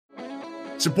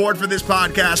Support for this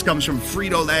podcast comes from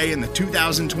Frito-Lay and the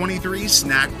 2023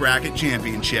 Snack Bracket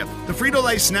Championship. The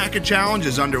Frito-Lay Snack Challenge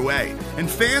is underway, and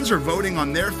fans are voting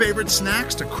on their favorite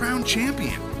snacks to crown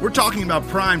champion. We're talking about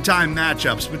prime-time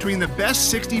matchups between the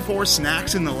best 64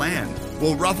 snacks in the land.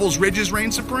 Will Ruffles Ridges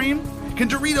reign supreme? Can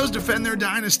Doritos defend their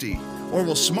dynasty? Or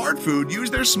will Smart Food use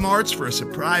their smarts for a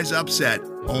surprise upset?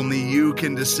 Only you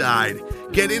can decide.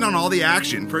 Get in on all the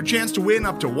action for a chance to win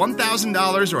up to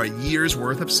 $1,000 or a year's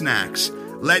worth of snacks.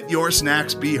 Let your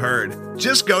snacks be heard.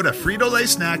 Just go to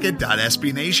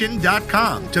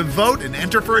fritolaysnacket.sbnation.com to vote and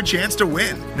enter for a chance to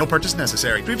win. No purchase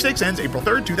necessary. Sweepstakes ends April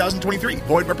 3rd, 2023.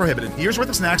 Void where prohibited. Year's worth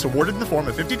of snacks awarded in the form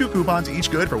of 52 coupons, each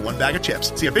good for one bag of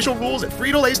chips. See official rules at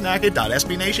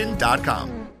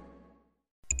fritolaysnacket.sbnation.com.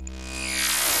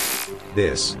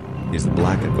 This is the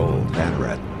Black and Gold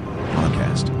Banneret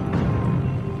podcast.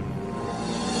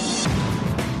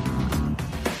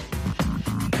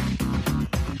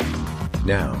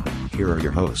 Now, here are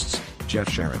your hosts, Jeff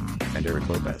Sharon and Eric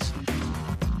Lopez.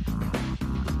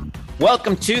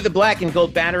 Welcome to the Black and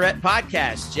Gold Banneret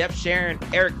podcast. Jeff Sharon,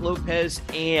 Eric Lopez,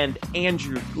 and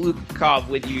Andrew Glukov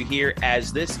with you here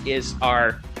as this is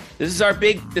our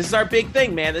big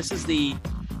thing, man. This is the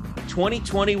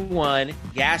 2021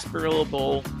 Gasparilla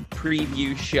Bowl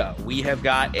preview show. We have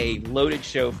got a loaded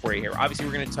show for you here. Obviously,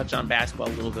 we're going to touch on basketball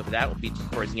a little bit, but that will be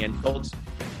towards the end, folks.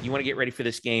 You want to get ready for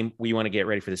this game. We want to get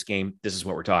ready for this game. This is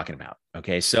what we're talking about.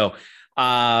 Okay. So,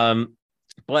 this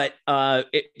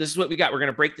is what we got. We're going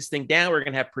to break this thing down. We're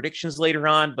going to have predictions later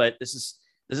on, but this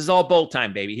is all bowl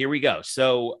time, baby. Here we go.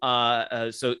 So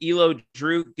Elo,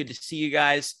 Drew, good to see you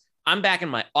guys. I'm back in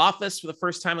my office for the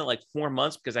first time in like 4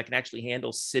 months because I can actually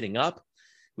handle sitting up,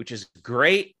 which is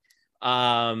great.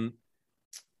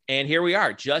 And here we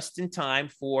are, just in time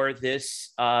for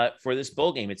this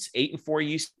bowl game. It's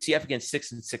 8-4 UCF against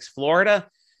 6-6 Florida.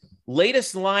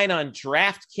 Latest line on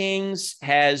DraftKings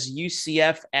has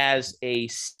UCF as a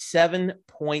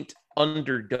 7-point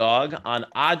underdog on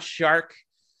OddsShark.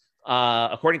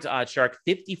 According to OddsShark,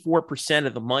 54%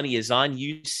 of the money is on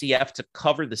UCF to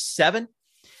cover the 7.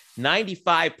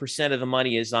 95% of the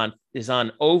money is on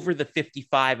over the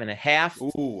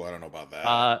 55.5. Ooh, I don't know about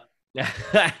that.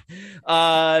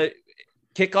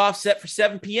 Kickoff set for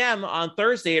 7 p.m. on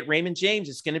Thursday at Raymond James.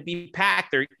 It's going to be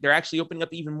packed. They're actually opening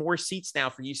up even more seats now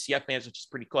for UCF fans, which is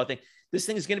pretty cool. I think this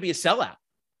thing is going to be a sellout.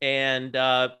 And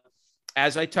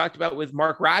as I talked about with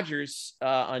Mark Rogers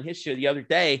on his show the other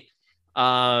day,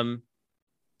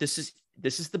 this is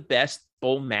the best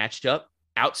bowl matchup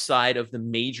outside of the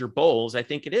major bowls. I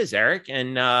think it is, Eric.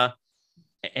 And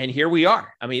here we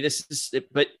are. I mean,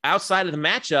 but outside of the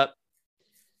matchup,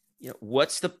 you know,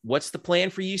 what's the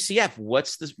plan for UCF?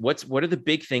 What are the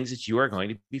big things that you are going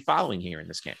to be following here in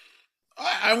this game?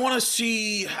 I want to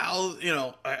see how,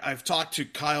 I've talked to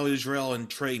Kyle Israel and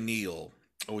Trey Neal,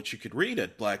 which you could read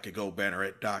at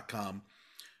blackandgoldbanneret.com.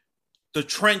 The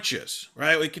trenches,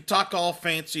 right? We could talk all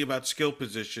fancy about skill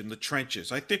position, the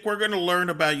trenches. I think we're going to learn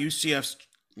about UCF's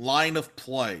line of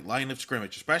play, line of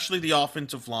scrimmage, especially the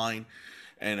offensive line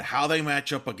and how they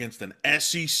match up against an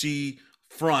SEC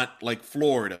front like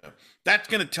Florida. That's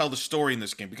going to tell the story in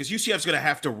this game because UCF's going to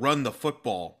have to run the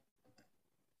football,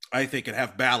 I think, and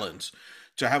have balance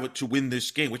to win this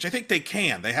game, which I think they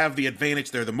can. They have the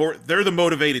advantage. They're the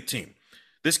motivated team.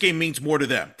 This game means more to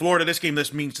them. Florida, this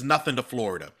means nothing to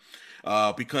Florida.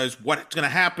 Because what's going to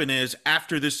happen is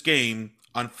after this game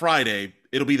on Friday,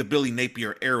 it'll be the Billy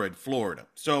Napier era in Florida.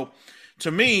 So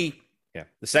to me, yeah,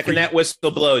 the second that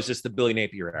whistle blows, it's the Billy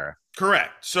Napier era.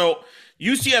 Correct. So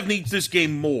UCF needs this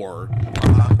game more,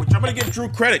 which I'm going to give Drew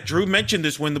credit. Drew mentioned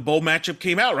this when the bowl matchup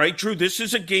came out, right? Drew, this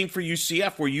is a game for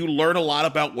UCF where you learn a lot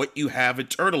about what you have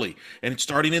internally, and it's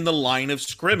starting in the line of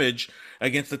scrimmage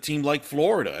against a team like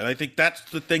Florida. And I think that's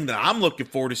the thing that I'm looking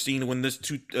forward to seeing in this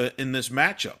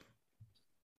matchup.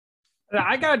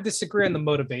 I got to disagree on the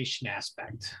motivation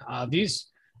aspect.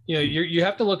 You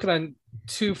have to look at on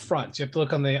two fronts. You have to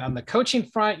look on the coaching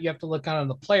front. You have to look on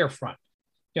the player front.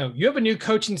 You have a new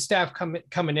coaching staff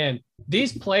coming in.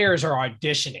 These players are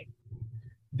auditioning.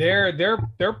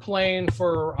 They're playing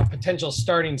for a potential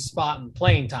starting spot in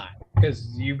playing time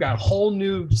because you've got a whole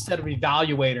new set of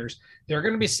evaluators. They're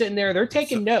going to be sitting there. They're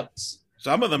taking notes.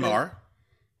 Some of them are.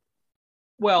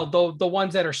 Well, the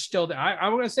ones that are still there,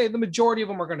 I'm going to say the majority of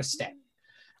them are going to stay.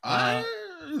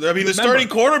 The starting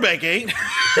quarterback ain't.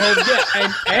 Well,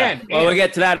 yeah, and we'll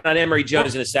get to that on Emory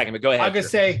Jones in a second, but go ahead. I'm going to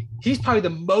say he's probably the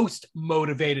most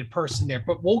motivated person there,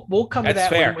 but we'll come to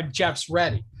that when Jeff's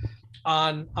ready.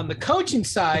 On the coaching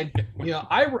side,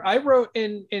 I wrote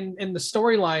in the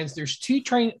storylines, there's two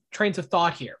trains of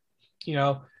thought here.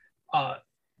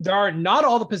 not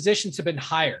all the positions have been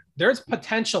hired. There's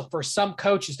potential for some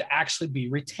coaches to actually be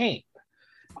retained.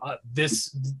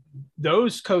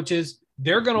 Those coaches,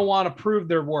 they're going to want to prove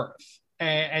their worth.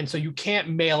 And so you can't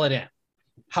mail it in.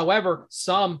 However,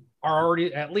 some are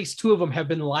already, at least 2 of them have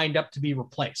been lined up to be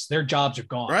replaced. Their jobs are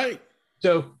gone. Right.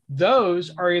 So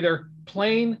those are either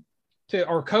playing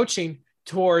or coaching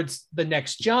towards the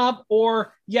next job,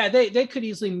 or they could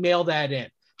easily mail that in.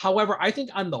 However, I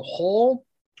think on the whole,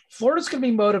 Florida's going to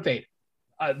be motivated.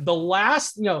 A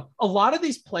lot of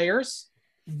these players,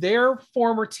 they're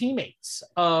former teammates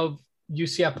of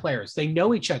UCF players. They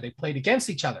know each other. They played against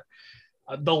each other.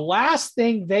 The last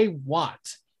thing they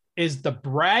want is the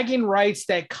bragging rights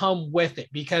that come with it,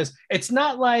 because it's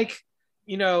not like,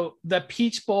 the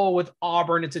Peach Bowl with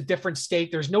Auburn. It's a different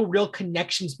state. There's no real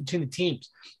connections between the teams.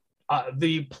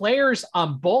 The players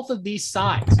on both of these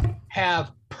sides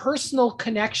have personal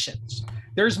connections.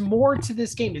 There's more to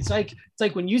this game. It's like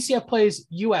when UCF plays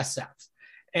USF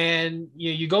and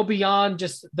you go beyond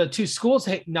just the 2 schools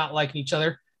not liking each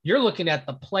other. You're looking at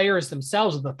the players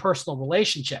themselves and the personal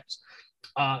relationships.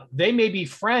 They may be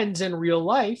friends in real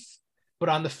life, but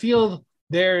on the field,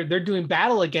 they're doing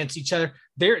battle against each other.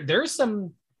 There's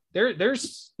room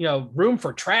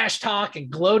for trash talk and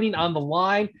gloating on the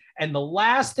line. And the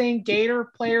last thing Gator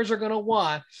players are going to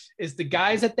want is the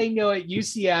guys that they know at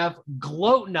UCF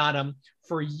gloating on them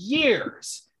for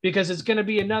years, because it's going to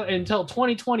be until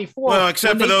 2024. Well,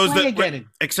 except for those that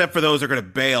are going to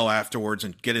bail afterwards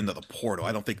and get into the portal.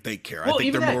 I don't think they care. Well, I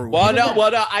think they're more.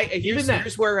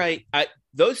 Here's where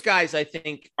those guys I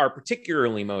think are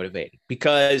particularly motivated,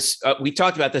 because we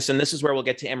talked about this, and this is where we'll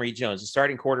get to Emory Jones, the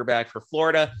starting quarterback for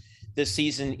Florida this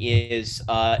season.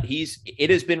 It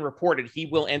has been reported he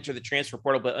will enter the transfer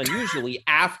portal, but unusually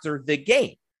after the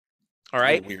game. All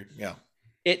right. Weird. Yeah.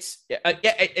 It's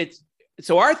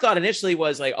so our thought initially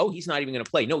was like, oh, he's not even going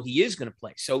to play. No, he is going to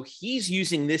play. So he's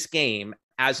using this game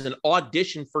as an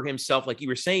audition for himself, like you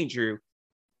were saying, Drew,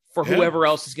 for whoever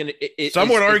else is going to. Some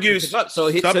would argue. Some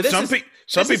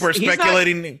people are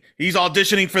speculating he's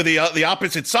auditioning for the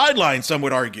opposite sideline. Some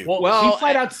would argue. Well, he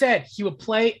flat out said he would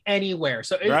play anywhere.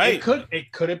 So it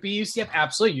could be UCF.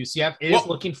 Absolutely, UCF is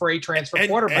looking for a transfer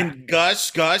quarterback. And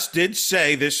Gus did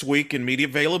say this week in media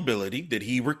availability that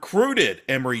he recruited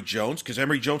Emory Jones, because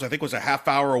Emory Jones, I think, was a half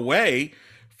hour away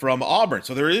from Auburn.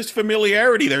 So there is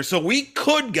familiarity there. So we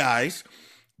could, guys,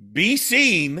 be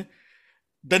seeing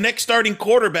the next starting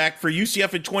quarterback for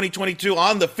UCF in 2022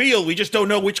 on the field. We just don't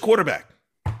know which quarterback.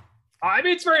 I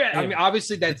mean,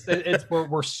 obviously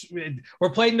we're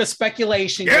playing the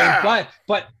speculation game,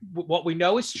 but what we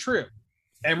know is true.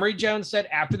 Emory Jones said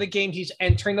after the game, he's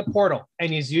entering the portal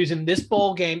and he's using this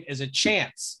bowl game as a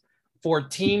chance for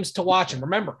teams to watch him.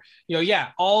 Remember,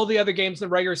 all the other games in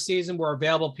the regular season were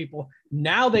available people.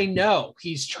 Now they know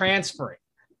he's transferring.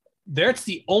 That's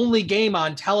the only game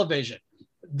on television.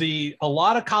 A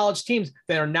lot of college teams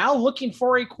that are now looking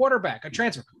for a quarterback, a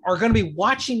transfer, are going to be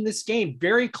watching this game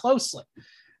very closely.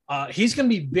 He's going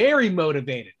to be very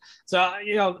motivated. So,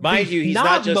 mind you, he's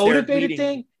not just motivated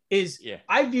thing is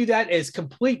I view that as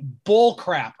complete bull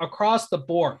crap across the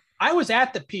board. I was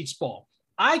at the Peach Bowl.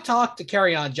 I talked to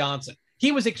Kerryon Johnson.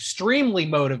 He was extremely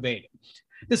motivated.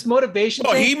 This motivation.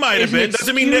 Oh, he might have been.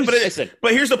 Doesn't mean that.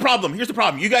 But here's the problem.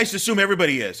 You guys assume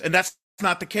everybody is, and that's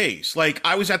not the case. Like,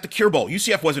 I was at the Cure Bowl.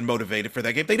 UCF wasn't motivated for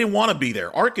that game. They didn't want to be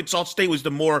there. Arkansas State was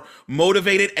the more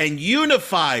motivated and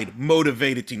unified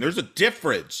motivated team. There's a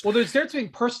difference. Well, there's a difference between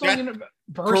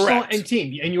personal and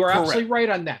team, and you are absolutely right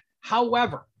on that.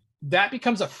 However, that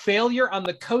becomes a failure on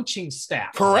the coaching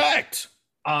staff. Correct.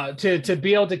 To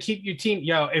be able to keep your team.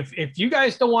 If you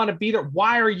guys don't want to be there,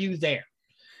 why are you there?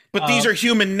 But these are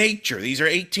human nature. These are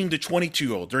 18 to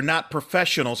 22-year-olds. They're not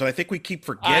professionals, and I think we keep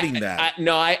forgetting that.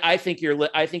 I think you're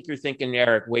thinking,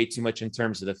 Eric, way too much in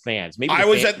terms of the fans. Maybe Let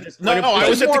me tell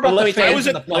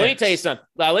you something.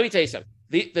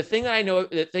 The thing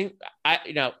that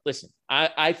I know, listen.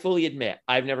 I fully admit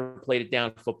I've never played a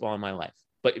down football in my life,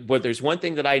 but there's one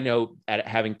thing that I know, at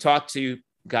having talked to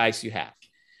guys who have,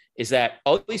 is that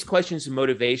all these questions of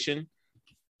motivation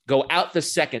go out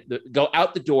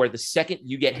the door the second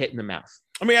you get hit in the mouth.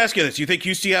 Let me ask you this. You think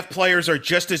UCF players are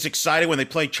just as excited when they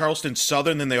play Charleston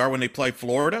Southern than they are when they play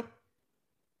Florida?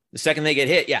 The second they get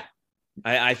hit, yeah.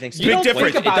 I think so. Big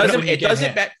difference. It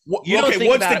doesn't.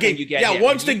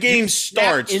 Once the game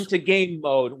starts. Into game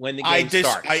mode when the game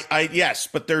starts. Yes,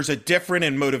 but there's a different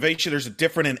in motivation. There's a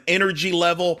different in energy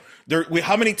level.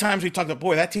 How many times we talked about,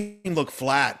 boy, that team looked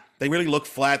flat. They really looked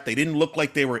flat. They didn't look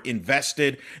like they were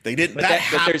invested. They didn't. That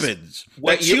happens.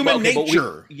 That's human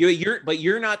nature. But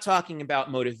you're not talking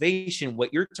about motivation.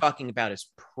 What you're talking about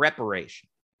is preparation.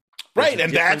 Right,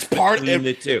 and that's part of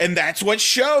the two. and that's what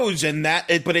shows, and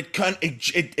but it kind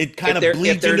of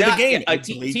bleeds into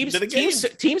the game.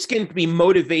 Teams can be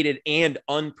motivated and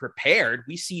unprepared.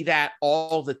 We see that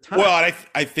all the time. Well,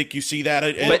 I think you see that.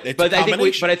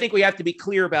 I think we have to be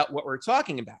clear about what we're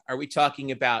talking about. Are we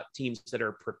talking about teams that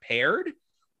are prepared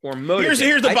or motivated?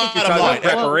 Here's the bottom line: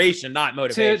 preparation, not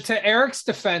motivation. To Eric's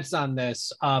defense on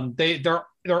this,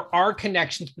 there are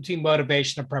connections between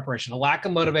motivation and preparation. A lack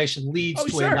of motivation leads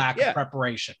to a lack of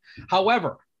preparation.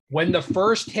 However, when the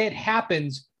first hit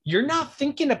happens, you're not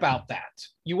thinking about that.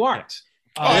 You aren't.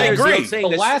 I agree. The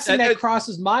last thing that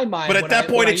crosses my mind, but at that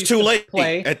point, it's too late.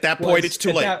 At that point, it's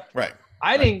too late. Right.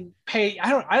 I didn't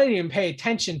even pay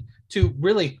attention to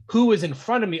really who was in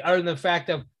front of me, other than the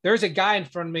fact of there's a guy in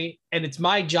front of me, and it's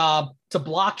my job to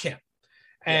block him.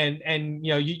 And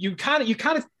you kind of.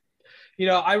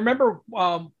 I remember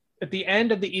at the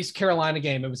end of the East Carolina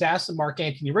game, it was asked to Mark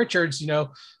Anthony Richards,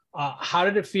 how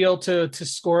did it feel to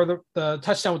score the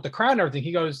touchdown with the crowd and everything?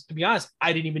 He goes, to be honest,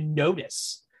 I didn't even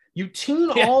notice. You tune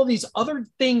all these other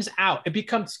things out. It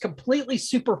becomes completely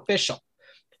superficial.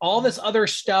 All this other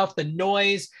stuff, the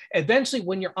noise, eventually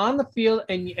when you're on the field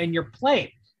and you're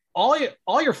playing, all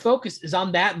your focus is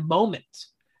on that moment.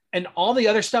 And all the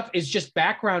other stuff is just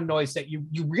background noise that you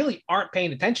really aren't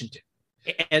paying attention to.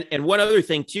 And one other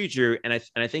thing too, Drew, and I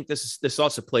think this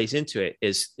also plays into it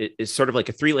is sort of like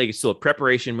a three-legged stool: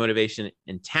 preparation, motivation,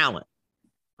 and talent,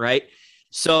 right?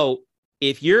 So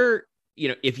if you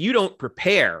don't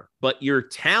prepare but you're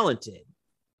talented,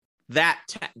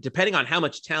 depending on how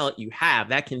much talent you have,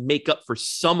 that can make up for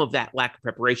some of that lack of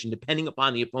prepreparation, depending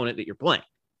upon the opponent that you're playing.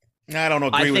 I don't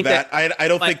agree with that. I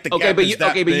don't think the gap is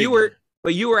that big.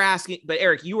 But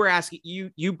Eric,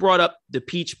 you brought up the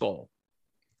Peach Bowl,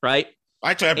 right?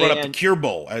 Actually, I brought up the Cure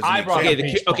Bowl as an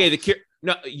example. The Cure.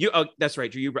 No, that's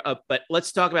right, Drew. But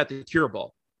let's talk about the Cure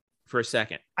Bowl for a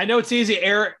second. I know it's easy.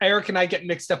 Eric and I get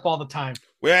mixed up all the time.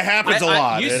 Well, it happens a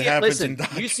lot. It happens in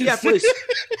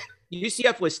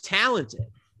UCF was talented,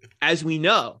 as we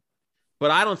know,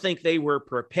 but I don't think they were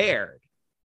prepared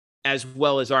as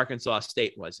well as Arkansas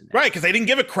State was. Right, because they didn't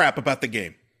give a crap about the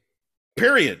game.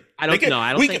 Period. I don't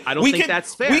think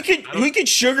that's fair. We can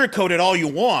sugarcoat it all you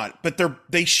want, but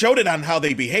they showed it on how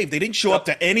they behaved. They didn't show up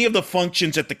to any of the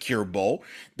functions at the Cure Bowl.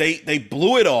 They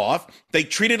blew it off. They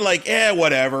treated like,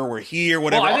 whatever, we're here,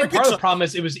 whatever. Well, I think part of the problem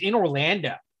is it was in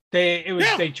Orlando. They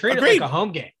treated it like a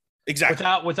home game. Exactly.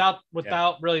 Without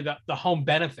really the home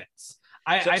benefits.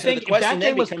 I think if that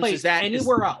game was played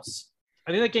anywhere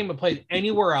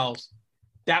else,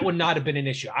 that would not have been an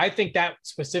issue. I think that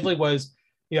specifically was,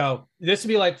 this would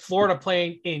be like Florida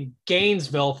playing in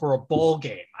Gainesville for a bowl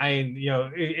game.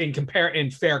 In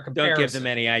fair comparison. Don't give them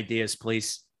any ideas,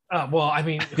 please.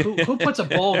 Who puts a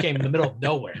bowl game in the middle of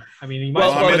nowhere?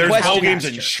 There's bowl games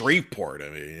in Shreveport.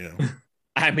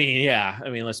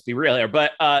 Let's be real here.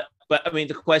 But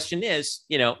the question is,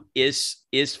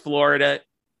 is Florida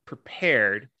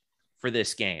prepared for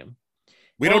this game?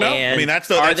 We don't know. That's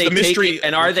the mystery.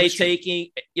 Are they taking,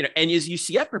 and is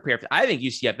UCF prepared? I think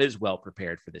UCF is well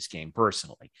prepared for this game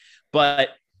personally. But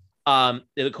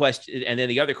the question, and then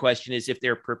the other question is, if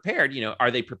they're prepared,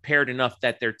 are they prepared enough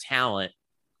that their talent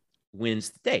wins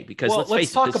the day? Because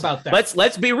let's talk about that.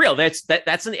 Let's be real. That's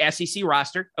an SEC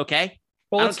roster. Okay.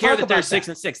 Well, I don't care that they're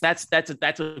 6-6.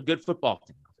 That's a good football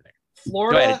team over there.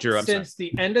 Florida, Drew, since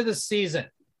the end of the season,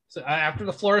 so after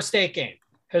the Florida State game,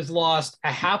 has lost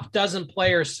a half dozen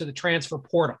players to the transfer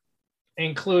portal,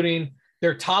 including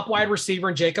their top wide receiver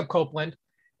in Jacob Copeland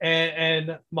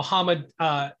and Muhammad,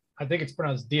 I think it's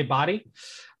pronounced Diabate,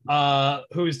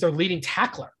 who's their leading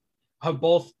tackler, have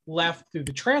both left through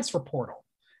the transfer portal.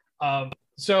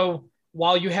 So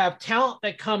while you have talent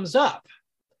that comes up,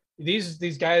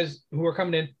 these guys who are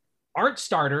coming in aren't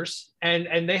starters,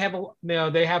 and they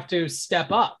have to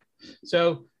step up.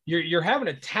 So you're having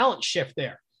a talent shift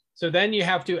there. So then you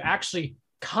have to actually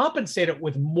compensate it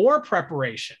with more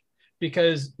preparation,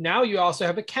 because now you also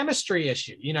have a chemistry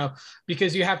issue,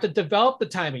 because you have to develop the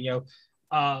timing.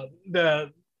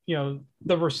 The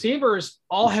receivers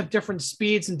all have different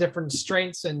speeds and different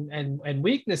strengths and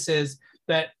weaknesses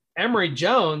that Emory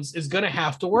Jones is going to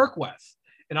have to work with.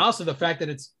 And also the fact that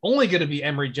it's only going to be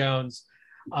Emory Jones.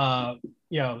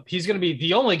 He's going to be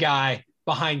the only guy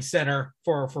behind center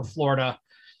for Florida.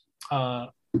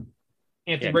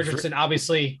 Anthony Richardson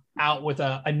obviously out with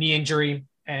a knee injury,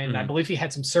 and I believe he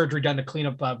had some surgery done to clean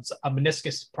up a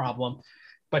meniscus problem,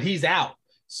 but he's out.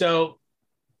 So,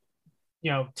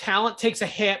 talent takes a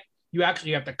hit. You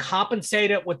actually have to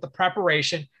compensate it with the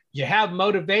preparation. You have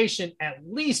motivation, at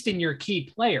least in your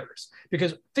key players,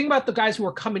 because think about the guys who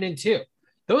are coming in too.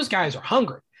 Those guys are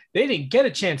hungry. They didn't get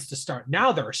a chance to start.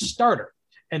 Now they're a starter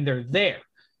and they're there.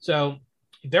 So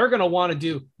they're going to want to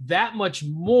do that much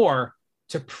more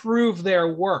to prove their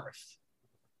worth.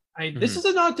 This is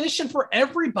an audition for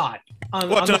everybody on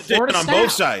the Florida staff.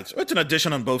 Both sides. It's an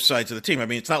audition on both sides of the team. I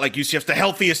mean, it's not like UCF's the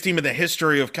healthiest team in the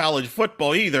history of college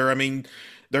football either. I mean,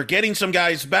 they're getting some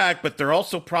guys back, but they're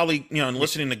also probably, and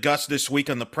listening to Gus this week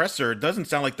on the presser, it doesn't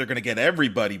sound like they're going to get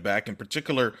everybody back. In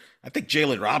particular, I think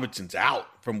Jalen Robinson's out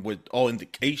from with all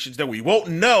indications that we won't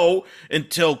know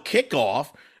until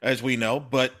kickoff, as we know.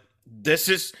 But this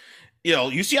is,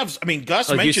 UCF's, Gus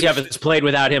mentioned UCF has played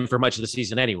without him for much of the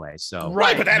season anyway. So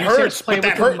right, but that hurts. Played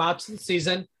with him much of the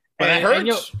season. But that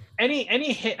hurts.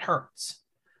 Any hit hurts.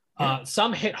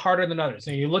 Some hit harder than others.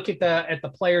 And you look at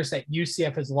the players that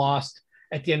UCF has lost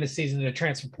at the end of the season in the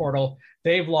transfer portal.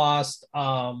 They've lost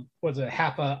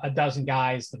half a dozen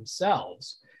guys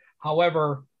themselves.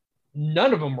 However,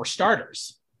 none of them were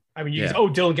starters. I mean,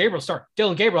 Dylan Gabriel start.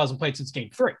 Dylan Gabriel hasn't played since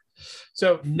game 3.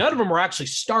 So none of them were actually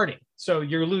starting. So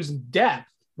you're losing depth,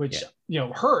 which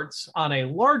hurts on a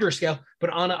larger scale,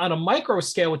 but on a micro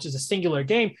scale, which is a singular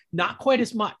game, not quite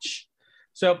as much.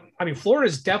 So,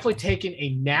 Florida's definitely taken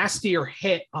a nastier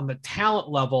hit on the talent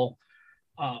level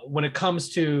when it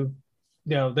comes to,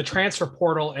 the transfer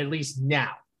portal, at least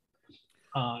now.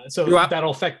 So Drew, that'll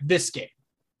affect this game.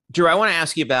 Drew, I want to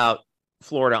ask you about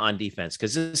Florida on defense,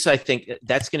 because I think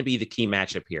that's going to be the key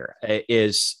matchup here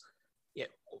is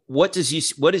what is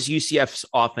UCF's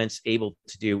offense able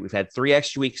to do? We've had 3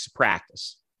 extra weeks of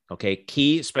practice. Okay.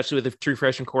 Key, especially with the true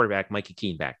freshman quarterback, Mikey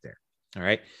Keene back there. All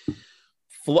right.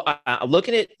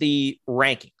 Looking at the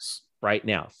rankings right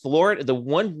now, Florida, the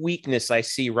one weakness I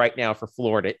see right now for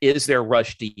Florida is their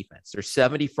rush defense. They're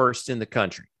 71st in the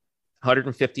country,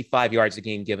 155 yards a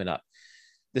game given up.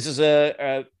 This is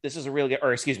a real,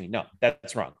 or excuse me, no,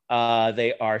 that's wrong.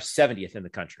 They are 70th in the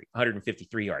country,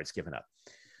 153 yards given up.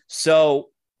 So,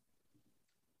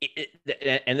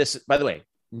 and this, by the way,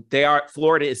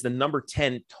 Florida is the number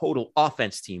 10 total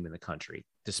offense team in the country,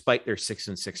 despite their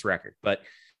 6-6 record. But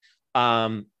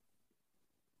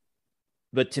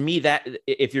to me, that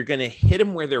if you're going to hit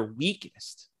them where they're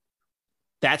weakest,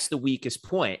 that's the weakest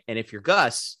point. And if you're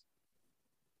Gus,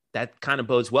 that kind of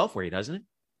bodes well for you, doesn't it?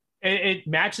 It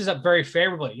matches up very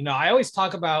favorably. I always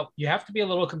talk about you have to be a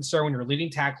little concerned when your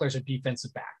leading tacklers are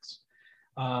defensive backs.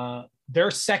 Their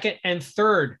second and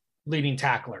third leading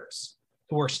tacklers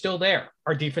who are still there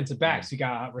are defensive backs. You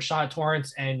got Rashad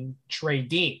Torrance and Trey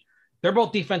Dean. They're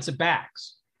both defensive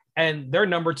backs, and they're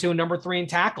number 2 and number 3 in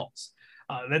tackles.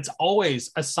 That's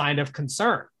always a sign of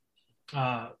concern.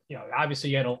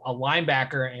 Obviously you had a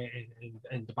linebacker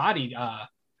and the body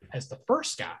as the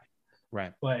first guy.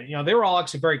 Right. But, they were all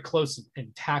actually very close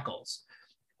in tackles.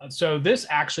 So this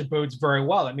actually bodes very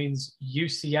well. It means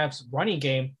UCF's running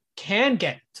game can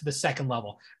get to the second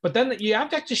level. But then you have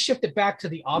to actually shift it back to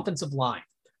the offensive line,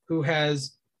 who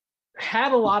has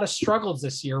had a lot of struggles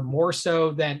this year, more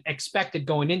so than expected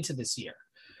going into this year.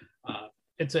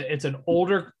 It's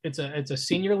a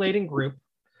senior laden group.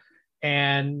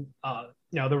 And,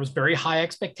 there was very high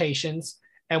expectations.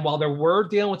 And while there were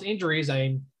dealing with injuries,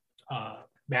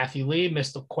 Matthew Lee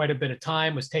missed quite a bit of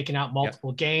time, was taking out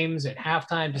multiple games at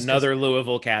halftime. Another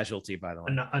Louisville casualty, by the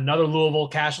way. Another Louisville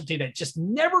casualty that just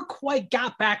never quite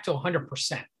got back to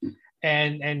 100%.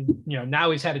 And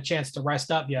now he's had a chance to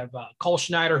rest up. You have Cole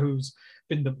Schneider, who's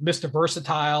been the Mr.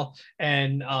 Versatile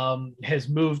and has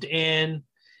moved into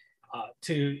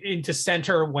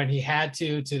center when he had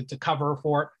to cover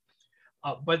for it.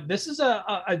 But this is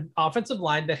an offensive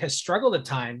line that has struggled at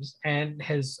times and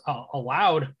has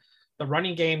allowed the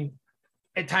running game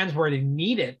at times where they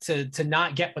need it to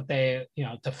not get what they,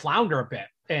 to flounder a bit.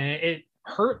 And it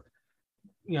hurt,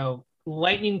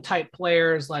 lightning type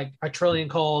players like a Trillian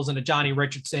Coles and a Johnny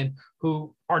Richardson,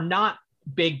 who are not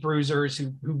big bruisers,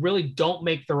 who really don't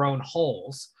make their own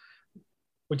holes,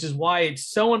 which is why it's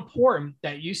so important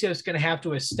that UCF is going to have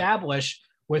to establish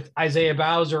with Isaiah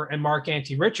Bowser and Mark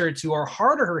Ante Richards, who are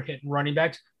harder hitting running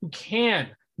backs who can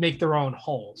make their own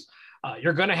holes.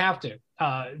 You're going to have to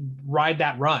ride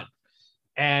that run.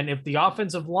 And if the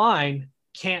offensive line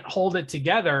can't hold it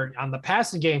together on the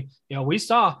passing game, we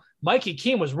saw Mikey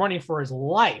Keene was running for his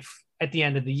life at the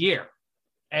end of the year.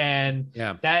 And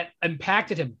that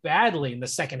impacted him badly in the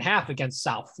second half against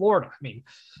South Florida.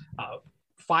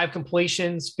 5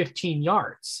 completions, 15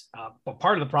 yards. But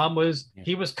part of the problem was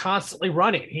he was constantly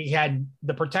running.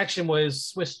 The protection was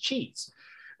Swiss cheese.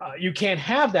 You can't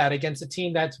have that against a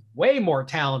team that's way more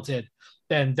talented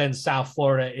than South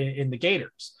Florida in the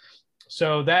Gators.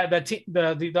 So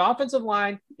the offensive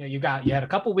line, you had a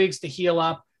couple weeks to heal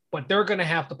up, but they're going to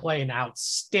have to play an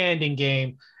outstanding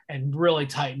game and really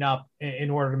tighten up in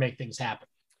order to make things happen.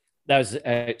 That was.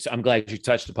 So I'm glad you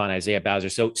touched upon Isaiah Bowser.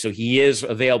 So he is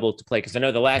available to play, because I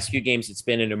know the last few games it's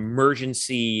been an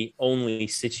emergency only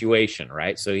situation,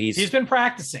 right? So he's been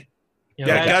practicing.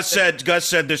 Gus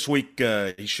said this week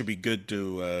he should be good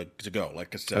to go.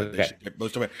 Like I said, okay. They should get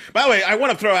most of it. By the way, I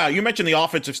want to throw out. You mentioned the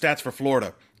offensive stats for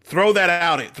Florida. Throw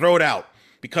it out,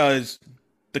 because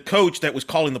the coach that was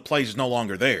calling the plays is no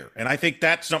longer there, and I think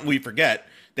that's something we forget.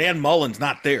 Dan Mullen's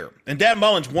not there, and Dan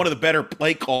Mullen's one of the better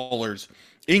play callers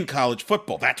in college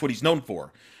football. That's what he's known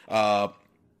for. And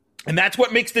that's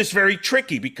what makes this very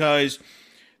tricky, because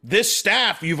this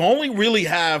staff, you've only really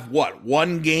have,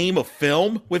 one game of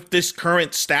film with this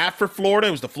current staff for Florida.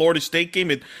 It was the Florida State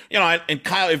game. And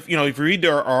Kyle, if you read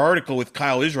our article with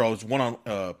Kyle Israel, it was one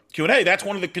on Q&A, that's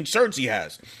one of the concerns he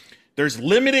has. There's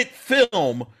limited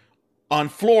film on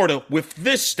Florida with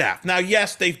this staff. Now,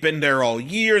 yes, they've been there all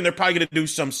year, and they're probably going to do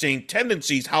some same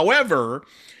tendencies. However,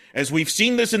 as we've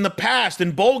seen this in the past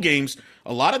in bowl games,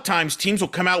 a lot of times teams will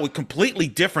come out with completely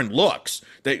different looks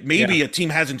that maybe a team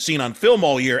hasn't seen on film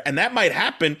all year, and that might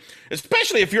happen,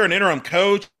 especially if you're an interim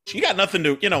coach. You got nothing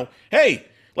to, hey,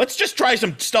 let's just try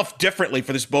some stuff differently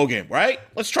for this bowl game, right?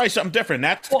 Let's try something different.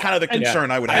 That's kind of the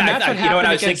concern I would have. And that's what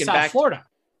happened against South Florida.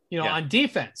 Yeah. On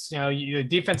defense, your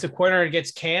defensive coordinator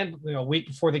gets canned, a week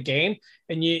before the game,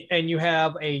 and you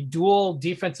have a dual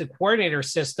defensive coordinator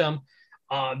system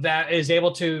that is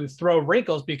able to throw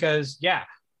wrinkles, because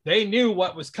they knew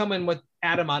what was coming with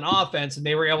Adam on offense, and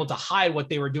they were able to hide what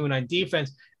they were doing on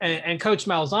defense. And Coach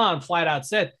Malzahn flat out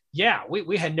said,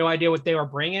 we had no idea what they were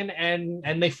bringing,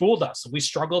 and they fooled us. We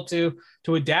struggled to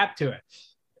adapt to it.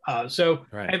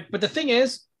 But the thing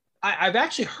is, I've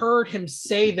actually heard him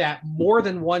say that more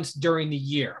than once during the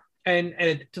year, and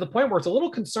to the point where it's a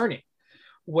little concerning,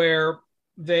 where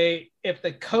if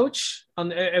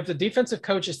the defensive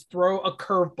coaches throw a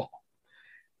curveball,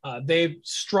 they've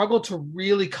struggled to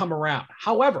really come around.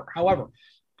 However,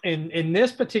 in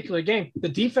this particular game, the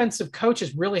defensive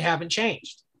coaches really haven't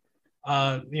changed.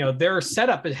 Their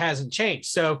setup hasn't changed.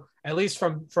 So at least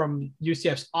from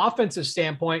UCF's offensive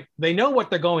standpoint, they know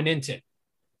what they're going into.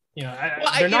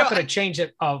 They're not going to change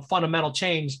it, a fundamental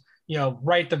change,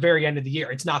 right at the very end of the year.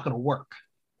 It's not going to work.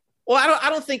 Well, I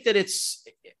don't think that it's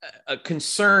a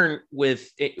concern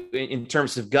in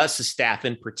terms of Gus's staff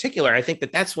in particular. I think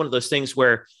that that's one of those things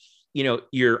where,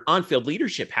 your on-field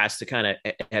leadership has to kind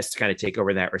of take over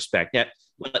in that respect. Now,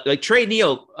 like Trey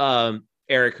Neal,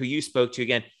 Eric, who you spoke to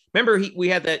again, remember we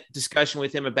had that discussion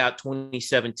with him about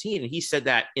 2017, and he said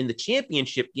that in the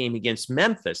championship game against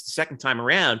Memphis, the second time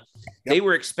around, they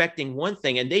were expecting one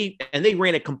thing, and they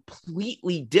ran a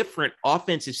completely different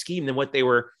offensive scheme than what they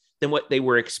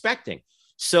were expecting.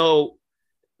 So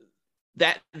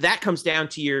that comes down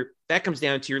to your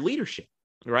leadership,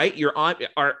 right?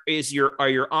 Are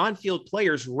your on-field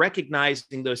players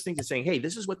recognizing those things and saying, hey,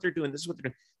 this is what they're doing. This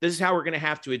is how we're going to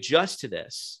have to adjust to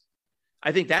this.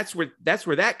 I think that's where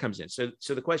that comes in. So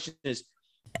the question is,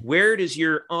 where does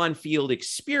your on-field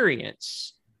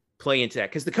experience play into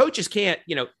that? Because the coaches can't,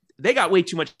 they got way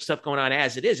too much stuff going on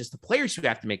as it is. It's the players who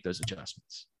have to make those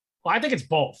adjustments. Well, I think it's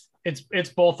both. It's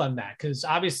both on that, because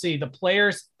obviously the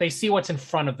players, they see what's in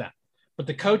front of them, but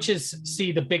the coaches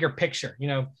see the bigger picture.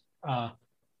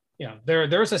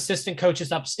 There's assistant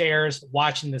coaches upstairs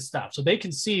watching this stuff, so they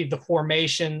can see the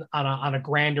formation on a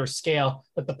grander scale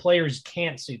that the players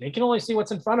can't see. They can only see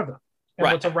what's in front of them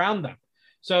and what's around them.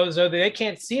 So they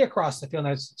can't see across the field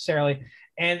necessarily.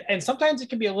 And sometimes it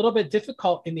can be a little bit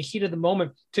difficult in the heat of the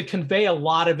moment to convey a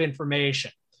lot of information.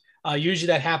 Usually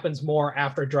that happens more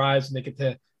after drives, and they get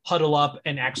to huddle up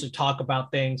and actually talk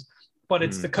about things. But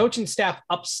it's the coaching staff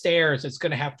upstairs that's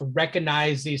going to have to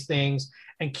recognize these things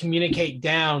and communicate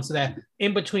down, so that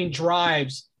in between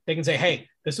drives, they can say, hey,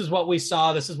 this is what we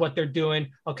saw. This is what they're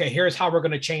doing. Okay, here's how we're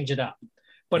going to change it up.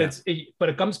 But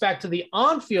it comes back to the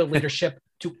on-field leadership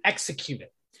to execute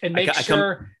it and make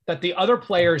sure that the other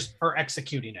players are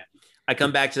executing it. I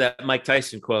come back to that Mike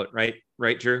Tyson quote, right,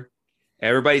 Drew?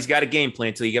 Everybody's got a game plan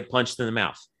until you get punched in the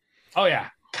mouth. Oh, yeah.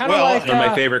 Kind of like one of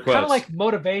my favorite quotes. Kind of like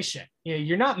motivation.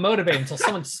 You're not motivated until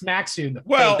someone smacks you in the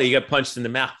face. Until you get punched in the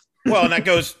mouth. Well, and it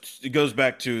goes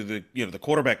back to the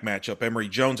quarterback matchup. Emory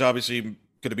Jones obviously going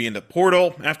to be in the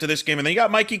portal after this game, and then you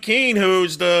got Mikey Keene,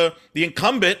 who's the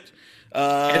incumbent,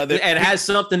 and has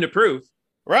something to prove.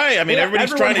 Right. I mean,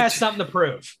 everyone has something to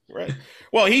prove. Right.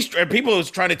 Well, people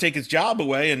is trying to take his job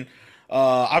away, and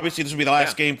obviously this will be the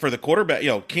last game for the quarterback.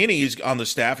 Kenny is on the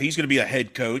staff; he's going to be a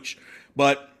head coach.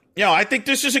 But I think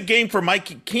this is a game for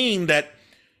Mikey Keene that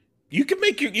you can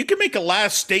make a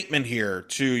last statement here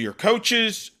to your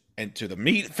coaches and to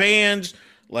the fans.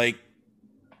 Like,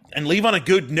 and leave on a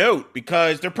good note,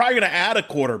 because they're probably going to add a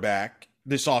quarterback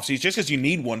this offseason just because you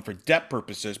need one for depth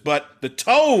purposes. But the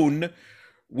tone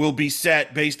will be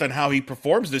set based on how he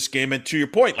performs this game. And to your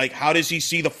point, like, how does he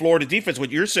see the Florida defense?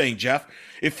 What you're saying, Jeff,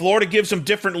 if Florida gives him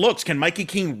different looks, can Mikey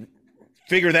Keene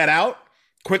figure that out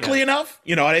quickly enough?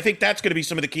 And I think that's going to be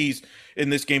some of the keys in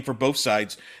this game for both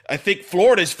sides. I think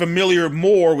Florida is familiar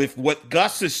more with what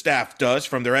Gus's staff does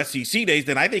from their SEC days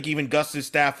than I think even Gus's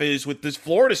staff is with this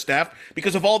Florida staff,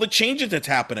 because of all the changes that's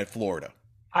happened at Florida.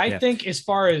 I think as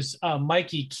far as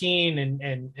Mikey Keene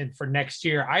and for next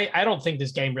year, I don't think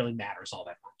this game really matters all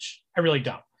that much. I really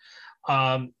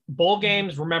don't. Bowl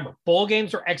games, remember, bowl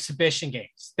games are exhibition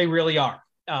games. They really are.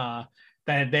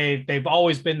 That they've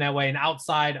always been that way. And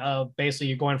outside of basically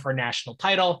you're going for a national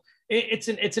title, it's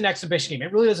an exhibition game.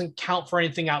 It really doesn't count for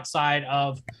anything outside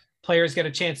of players get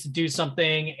a chance to do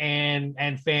something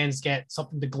and fans get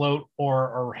something to gloat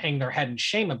or hang their head in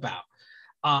shame about.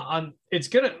 It's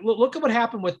gonna look at what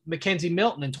happened with Mackenzie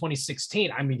Milton in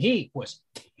 2016. I mean, he was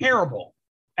terrible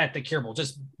at the Cure Bowl,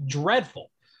 just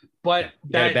dreadful. But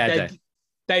that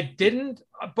didn't.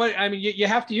 But I mean, you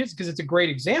have to use it because it's a great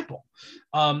example.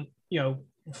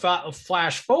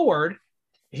 Flash forward,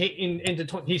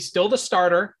 he's still the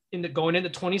starter going into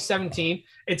 2017.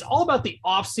 It's all about the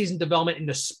offseason development in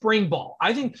the spring ball.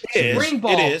 I think spring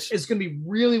ball is going to be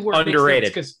really where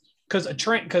underrated, because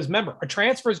remember, a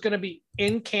transfer is going to be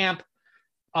in camp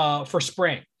for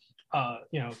spring.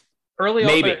 Early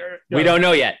maybe we don't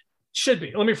know yet. Should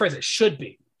be. Let me phrase it. Should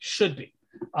be.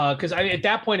 Because at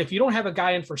that point, if you don't have a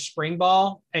guy in for spring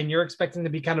ball and you're expecting to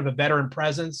be kind of a veteran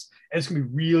presence, it's going to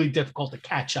be really difficult to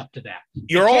catch up to that.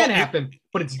 It can happen,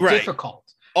 but it's difficult.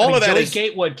 Joey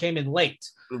Gatewood came in late,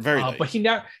 very late, but he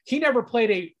never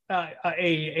played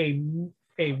a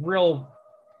real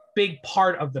big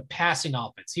part of the passing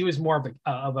offense. He was more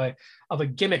of a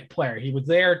gimmick player. He was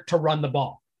there to run the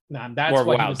ball. That's more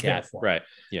what wildcat, he was there for, right?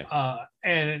 Yeah,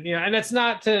 and that's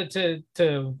not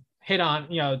to hit on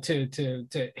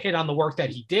to hit on the work that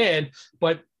he did,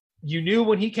 but you knew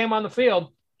when he came on the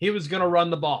field he was going to run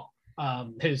the ball.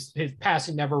 His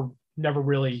passing never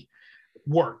really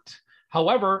worked.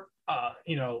 However,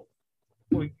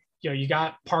 you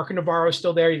got Parker Navarro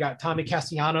still there. You got Tommy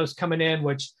Castellanos coming in,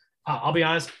 which I'll be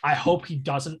honest, I hope he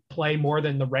doesn't play more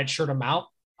than the redshirt amount.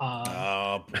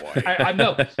 Oh boy, I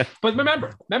know, but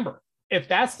remember, if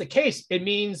that's the case, it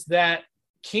means that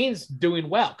Keene's doing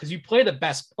well because you play the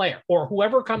best player, or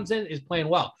whoever comes in is playing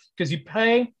well because you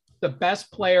play the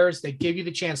best players that give you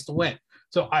the chance to win.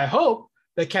 So I hope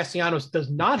that Castellanos does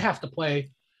not have to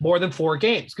play more than 4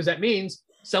 games, because that means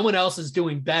someone else is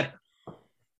doing better.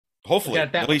 Hopefully,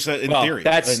 at least in theory.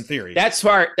 That's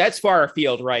far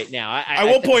afield right now. I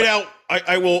will point out.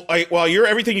 While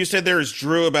everything you said there is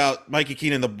true about Mikey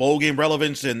Keene and the bowl game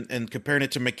relevance and comparing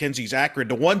it to Mackenzie's Akron,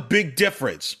 the one big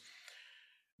difference,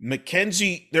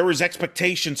 Mackenzie, there was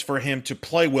expectations for him to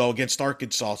play well against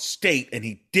Arkansas State, and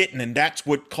he didn't, and that's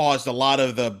what caused a lot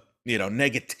of the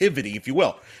negativity, if you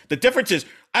will. The difference is,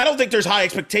 I don't think there's high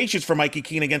expectations for Mikey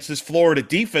Keene against this Florida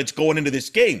defense going into this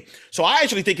game. So I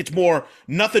actually think it's more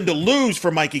nothing to lose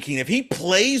for Mikey Keene. If he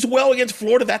plays well against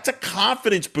Florida, that's a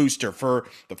confidence booster for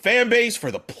the fan base,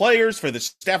 for the players, for the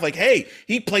staff. Like, hey,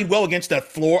 he played well against an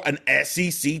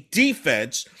SEC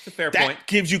defense. That's a fair point. That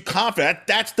gives you confidence.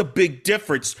 That's the big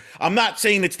difference. I'm not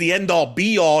saying it's the end-all,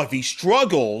 be-all if he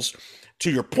struggles, to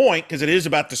your point, because it is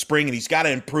about the spring and he's got to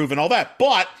improve and all that.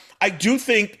 But I do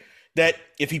think that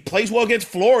if he plays well against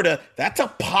Florida, that's a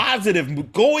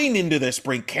positive going into the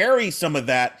spring. Carry some of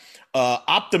that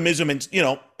optimism and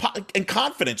and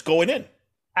confidence going in.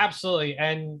 Absolutely,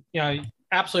 and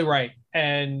absolutely right.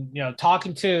 And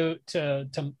talking to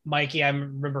Mikey, I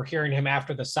remember hearing him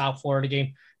after the South Florida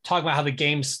game talking about how the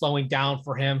game's slowing down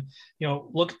for him.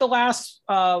 Look at the last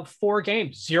 4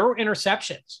 games, 0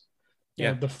 interceptions.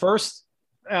 The first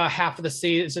half of the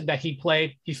season that he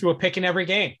played, he threw a pick in every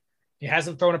game. He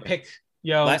hasn't thrown a pick, in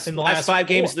the last 5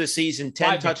 games of the season,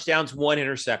 10 touchdowns, 1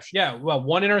 interception. Yeah, well,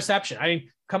 1 interception. I mean,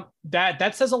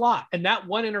 that says a lot. And that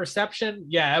 1 interception,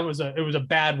 it was a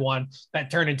bad one that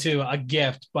turned into a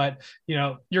gift. But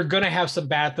you're gonna have some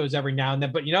bad throws every now and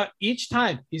then. But each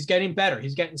time he's getting better,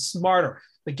 he's getting smarter.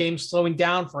 The game's slowing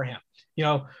down for him.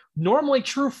 Normally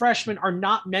true freshmen are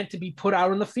not meant to be put out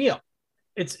on the field.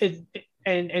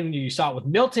 And you saw it with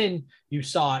Milton, you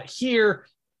saw it here.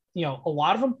 A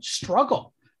lot of them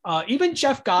struggle. Even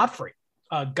Jeff Godfrey.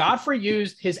 Godfrey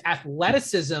used his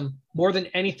athleticism more than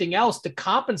anything else to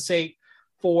compensate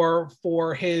for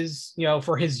his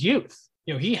youth.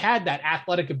 He had that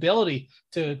athletic ability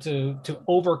to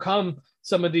overcome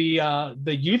some of the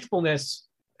youthfulness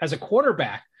as a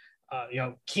quarterback.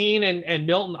 Keene and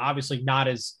Milton, obviously not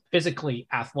as physically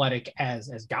athletic as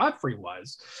Godfrey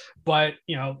was, but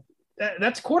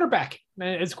that's quarterbacking.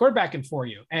 It's quarterbacking for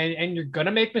you, and you're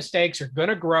gonna make mistakes. You're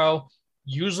gonna grow.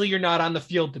 Usually, you're not on the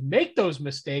field to make those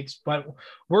mistakes, but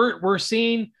we're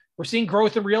seeing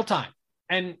growth in real time,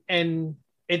 and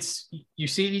it's you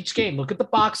see it each game. Look at the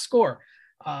box score,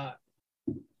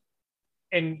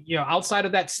 and outside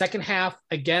of that second half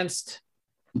against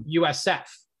USF,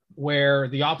 where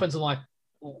the offensive line,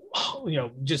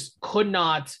 just could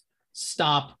not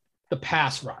stop the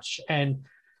pass rush. And,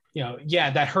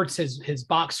 that hurts his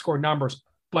box score numbers,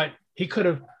 but he could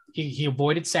have, he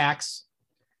avoided sacks.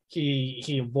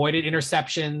 He avoided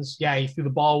interceptions. Yeah, he threw the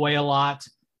ball away a lot,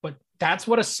 but that's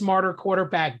what a smarter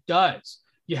quarterback does.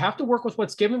 You have to work with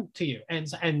what's given to you. And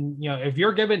if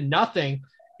you're given nothing,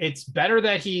 it's better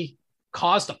that he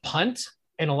caused a punt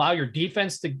and allow your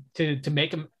defense to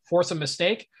make him force a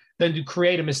mistake than to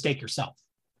create a mistake yourself.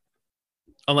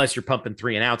 Unless you're pumping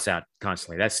 3 and outs out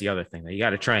constantly. That's the other thing that you got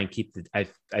to try and keep I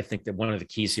think that one of the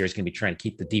keys here is going to be trying to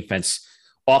keep the defense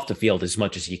off the field as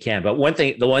much as you can. But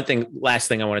last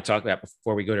thing I want to talk about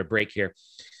before we go to break here,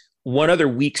 one other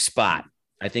weak spot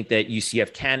I think that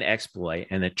UCF can exploit,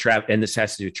 and this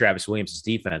has to do with Travis Williams'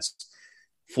 defense.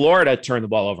 Florida turned the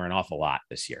ball over an awful lot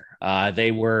this year.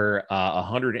 They were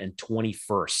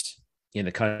 121st in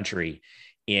the country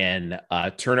in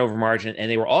turnover margin,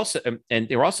 and they were also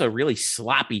a really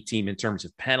sloppy team in terms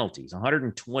of penalties.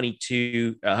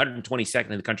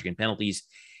 122nd in the country in penalties,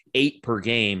 8 per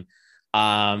game.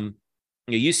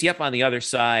 UCF on the other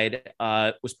side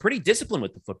was pretty disciplined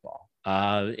with the football.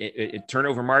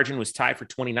 Turnover margin was tied for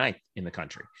 29th in the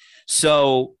country.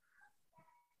 So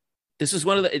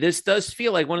this does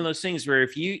feel like one of those things where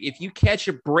if you catch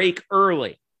a break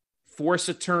early, force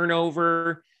a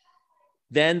turnover,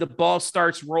 then the ball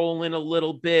starts rolling a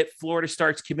little bit, Florida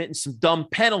starts committing some dumb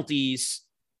penalties,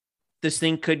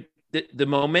 the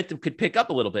momentum could pick up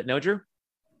a little bit. No, Drew?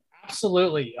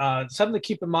 Absolutely. Something to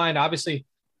keep in mind, obviously,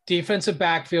 defensive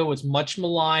backfield was much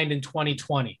maligned in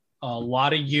 2020. A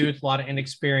lot of youth, a lot of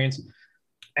inexperience.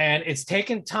 And it's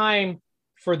taken time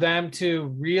for them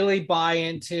to really buy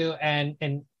into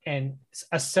and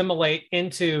assimilate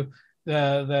into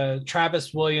the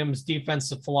Travis Williams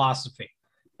defensive philosophy.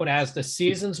 But as the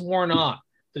season's worn on,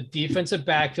 the defensive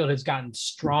backfield has gotten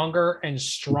stronger and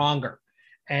stronger.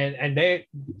 And they,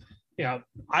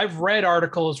 I've read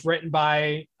articles written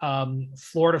by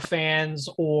Florida fans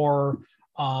or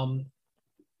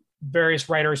various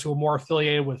writers who are more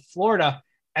affiliated with Florida,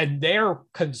 and they're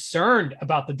concerned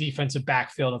about the defensive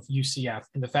backfield of UCF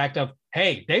and the fact of,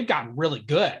 hey, they've gotten really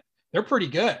good. They're pretty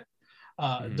good.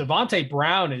 Devontae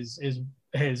Brown has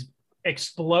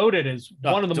exploded as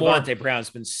one of the Devontae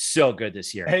Brown's been so good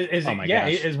this year. Gosh. Is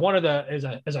one of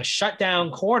the as a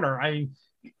shutdown corner. I mean,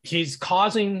 he's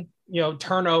causing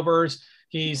turnovers.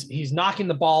 He's knocking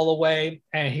the ball away,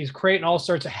 and he's creating all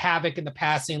sorts of havoc in the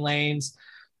passing lanes.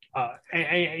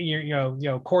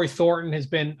 Corey Thornton has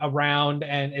been around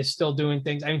and is still doing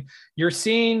things. I mean, you're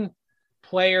seeing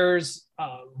players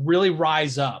really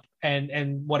rise up,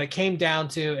 and what it came down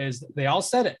to is they all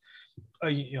said it.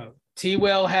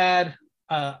 T-Will had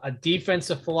a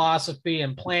defensive philosophy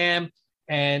and plan,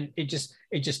 and it just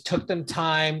took them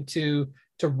time to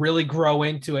really grow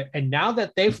into it. And now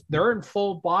that they're in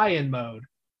full buy-in mode,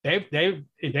 they've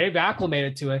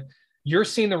acclimated to it. You're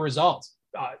seeing the results.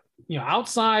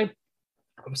 Outside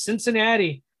of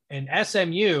Cincinnati and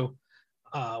SMU,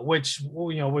 which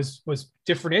was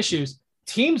different issues.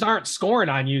 Teams aren't scoring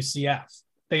on UCF.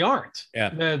 They aren't.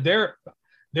 Yeah.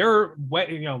 They're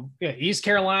East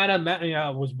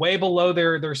Carolina was way below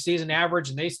their season average,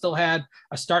 and they still had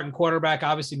a starting quarterback.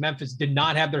 Obviously, Memphis did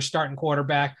not have their starting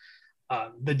quarterback.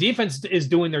 The defense is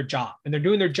doing their job, and they're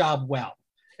doing their job well.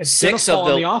 It's 6 of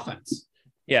the offense.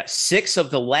 Yeah, 6 of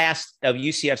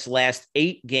UCF's last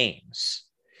 8 games,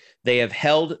 they have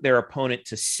held their opponent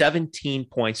to 17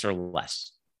 points or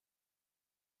less.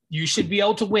 You should be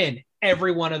able to win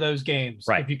every one of those games,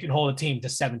 right, if you can hold a team to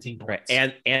 17 points.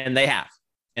 Right. And they have.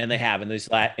 In these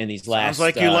last. Sounds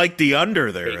like you like the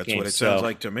under there. That's games. what it sounds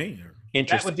like to me.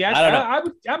 Interesting. I don't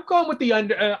know. I'm going with the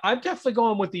under. I'm definitely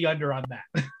going with the under on that.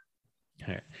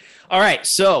 All right.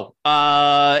 So,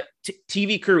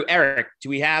 TV crew, Eric, do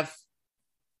we have?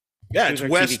 Yeah, it's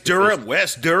West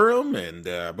Durham, and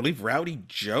I believe Rowdy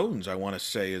Jones. I want to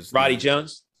say is Roddy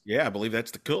Jones. Yeah, I believe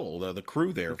that's the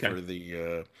crew there for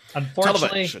the.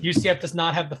 Unfortunately, UCF does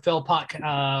not have the Philpott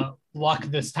luck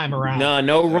this time around.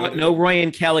 No Roy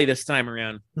and Kelly this time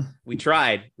around. We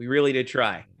tried. We really did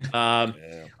try. All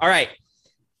right,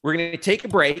 we're going to take a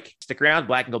break. Stick around.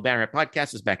 Black and Gold Banner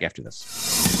podcast is back after this.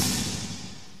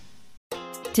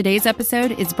 Today's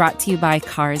episode is brought to you by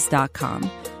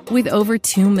Cars.com. With over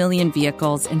 2 million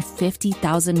vehicles and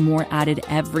 50,000 more added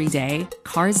every day,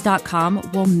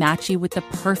 Cars.com will match you with the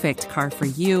perfect car for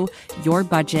you, your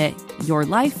budget, your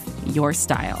life, your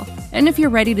style. And if you're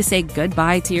ready to say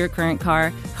goodbye to your current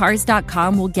car,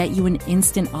 Cars.com will get you an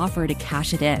instant offer to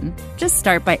cash it in. Just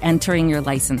start by entering your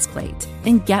license plate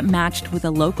and get matched with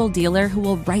a local dealer who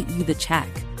will write you the check.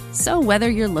 So whether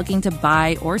you're looking to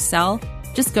buy or sell,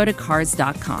 just go to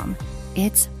Cars.com.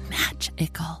 It's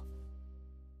magical.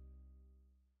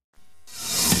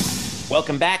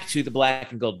 Welcome back to the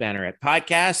Black and Gold Banneret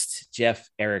podcast. Jeff,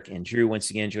 Eric, and Drew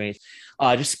once again joining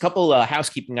us. Just a couple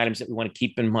housekeeping items that we want to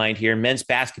keep in mind here. Men's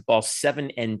basketball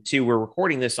 7-2. We're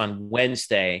recording this on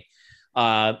Wednesday.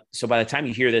 So by the time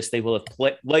you hear this, they will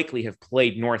have likely have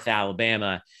played North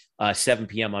Alabama 7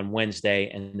 p.m. on Wednesday,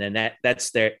 and then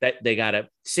they got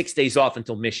 6 days off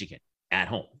until Michigan at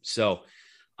home. So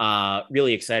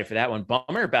really excited for that one.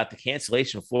 Bummer about the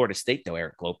cancellation of Florida State, though,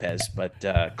 Eric Lopez. But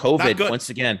COVID once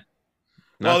again.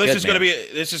 Well, this is going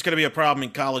to be a problem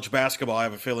in college basketball, I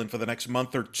have a feeling, for the next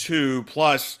month or two.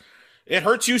 Plus, it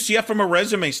hurts UCF from a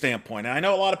resume standpoint. And I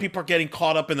know a lot of people are getting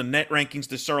caught up in the net rankings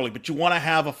this early, but you want to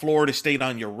have a Florida State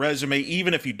on your resume,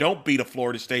 even if you don't beat a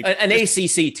Florida State. An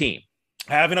ACC team.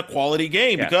 Having a quality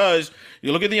game, because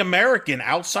you look at the American,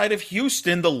 outside of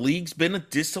Houston, the league's been a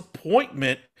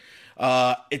disappointment.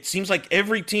 It seems like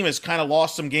every team has kind of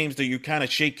lost some games that you kind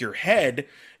of shake your head.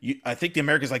 I think the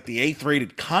American's like the 8th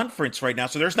rated conference right now.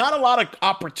 So there's not a lot of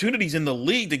opportunities in the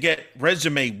league to get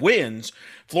resume wins.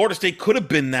 Florida State could have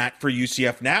been that for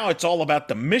UCF. Now it's all about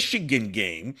the Michigan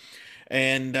game.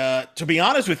 And to be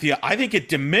honest with you, I think it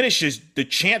diminishes the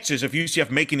chances of UCF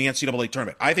making the NCAA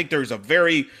tournament. I think there's a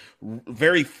very,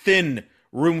 very thin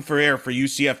room for error for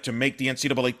UCF to make the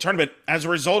NCAA tournament as a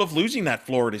result of losing that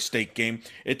Florida State game.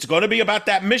 It's going to be about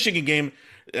that Michigan game.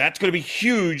 That's going to be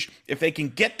huge if they can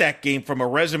get that game from a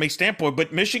resume standpoint.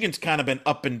 But Michigan's kind of been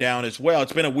up and down as well.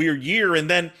 It's been a weird year. And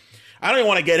then I don't even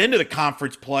want to get into the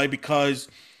conference play, because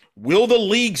will the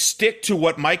league stick to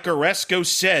what Mike Oresco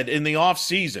said in the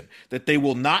offseason, that they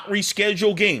will not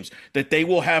reschedule games, that they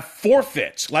will have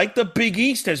forfeits like the Big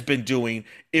East has been doing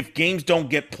if games don't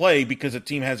get played because a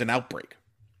team has an outbreak?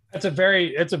 It's a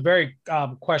very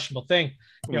questionable thing.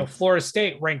 You know, Florida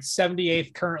State ranked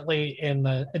 78th currently in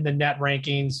the net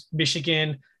rankings.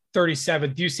 Michigan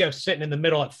 37th. UCF sitting in the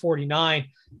middle at 49.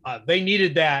 They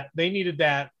needed that. They needed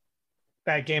that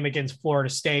game against Florida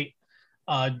State,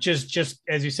 just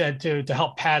as you said, to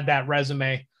help pad that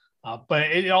resume.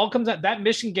 But it all comes out that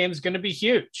Michigan game is going to be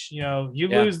huge. You know, you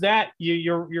lose that,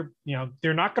 you're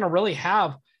they're not going to really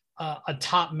have a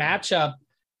top matchup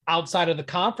outside of the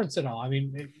conference at all. I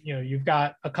mean, you know, you've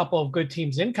got a couple of good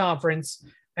teams in conference,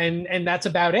 and that's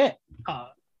about it.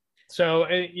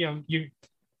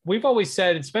 We've always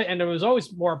said, and it was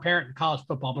always more apparent in college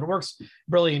football, but it works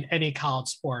really in any college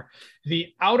sport.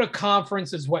 The out of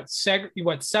conference is what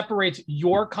separates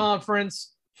your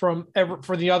conference for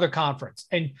the other conference.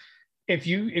 And if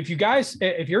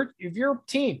your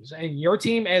teams and your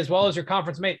team, as well as your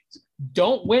conference mates,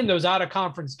 don't win those out of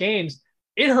conference games,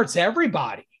 it hurts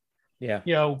everybody. Yeah.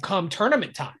 You know, come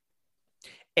tournament time.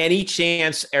 Any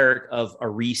chance, Eric, of a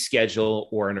reschedule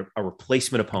or a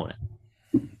replacement opponent?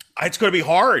 It's going to be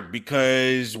hard,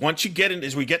 because once you get in,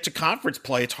 as we get to conference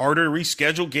play, it's harder to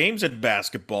reschedule games in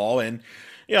basketball. And,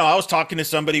 you know, I was talking to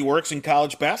somebody who works in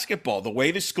college basketball. The way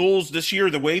the schools this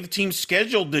year, the way the team's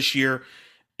scheduled this year,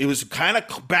 it was kind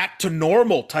of back to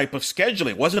normal type of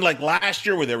scheduling. It wasn't like last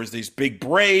year where there was these big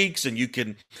breaks and you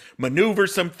can maneuver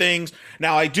some things.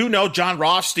 Now, I do know John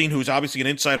Rothstein, who's obviously an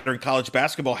insider in college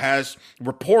basketball, has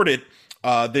reported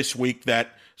this week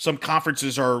that some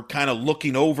conferences are kind of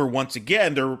looking over once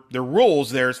again their rules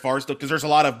there, as far as because there's a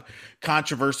lot of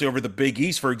controversy over the Big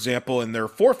East, for example, and they're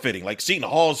forfeiting. Like Seton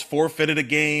Hall's forfeited a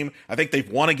game. I think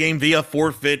they've won a game via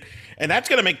forfeit, and that's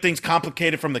going to make things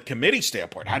complicated from the committee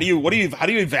standpoint. How do you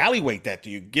evaluate that?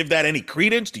 Do you give that any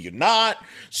credence? Do you not?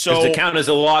 So does it count as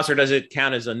a loss, or does it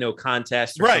count as a no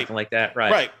contest or something like that?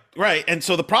 Right. And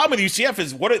so the problem with UCF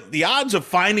is the odds of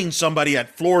finding somebody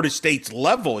at Florida State's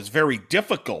level is very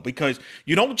difficult, because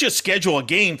you don't just schedule a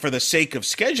game for the sake of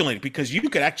scheduling it, because you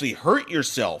could actually hurt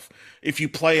yourself if you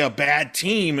play a bad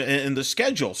team in the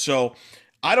schedule. So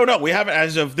I don't know. We haven't,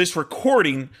 as of this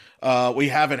recording, we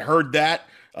haven't heard that.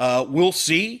 We'll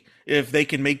see if they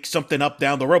can make something up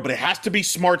down the road, but it has to be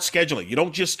smart scheduling. You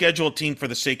don't just schedule a team for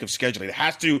the sake of scheduling. It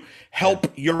has to help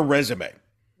your resume.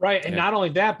 Right. And not only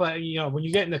that, but, you know, when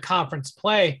you get into conference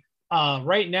play,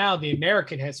 right now, the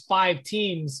American has 5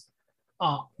 teams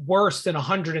worse than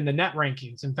 100 in the net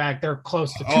rankings. In fact, they're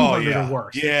close to 200 or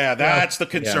worse. Yeah, that's the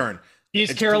concern.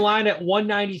 East Carolina at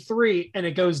 193, and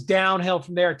it goes downhill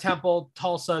from there. Temple,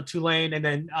 Tulsa, Tulane, and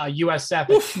then USF at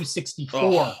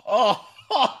 264.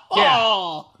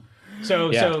 Yeah.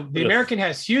 So the American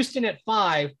has Houston at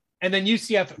 5, and then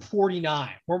UCF at 49.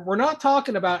 We're not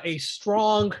talking about a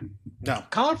strong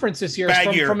conference this year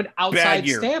from an outside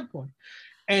standpoint.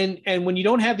 And when you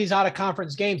don't have these out of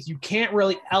conference games, you can't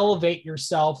really elevate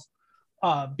yourself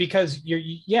because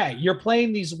you're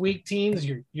playing these weak teams.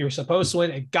 You're supposed to win,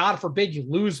 and God forbid you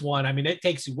lose one. I mean, it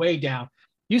takes you way down.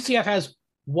 UCF has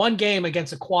one game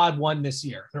against a quad one this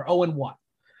year. They're 0-1.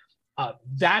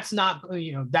 That's not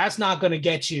going to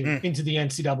get you into the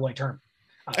NCAA tournament.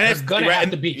 They're going to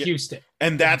have to beat Houston,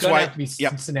 and that's why have to be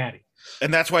Cincinnati.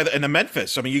 And that's why, and the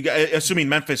Memphis. I mean, assuming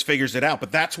Memphis figures it out,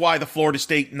 but that's why the Florida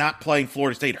State not playing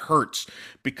Florida State hurts,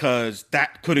 because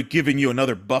that could have given you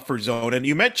another buffer zone. And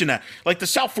you mentioned that, like the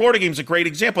South Florida game is a great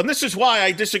example. And this is why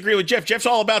I disagree with Jeff. Jeff's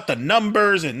all about the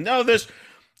numbers and this.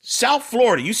 South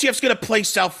Florida, UCF's going to play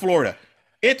South Florida.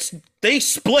 They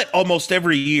split almost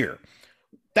every year.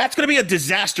 That's going to be a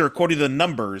disaster according to the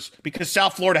numbers, because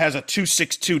South Florida has a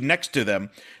 2-6-2 next to them.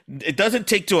 It doesn't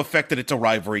take to effect that it's a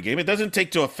rivalry game. It doesn't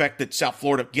take to effect that South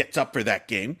Florida gets up for that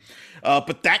game.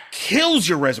 But that kills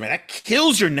your resume. That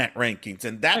kills your net rankings.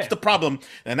 And that's the problem.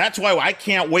 And that's why I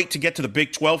can't wait to get to the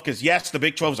Big 12, because, yes, the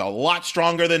Big 12 is a lot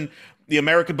stronger than the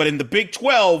American. But in the Big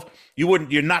 12,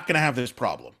 you're not going to have this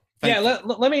problem.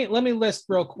 Let me list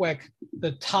real quick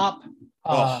the top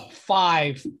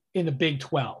 5 in the Big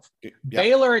 12. Yep.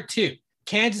 Baylor at 2,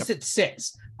 Kansas at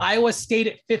 6, Iowa State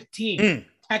at 15,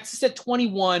 Texas at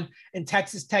 21, and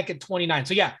Texas Tech at 29.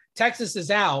 So Texas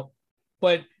is out,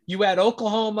 but you had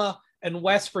Oklahoma and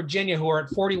West Virginia who are at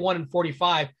 41 and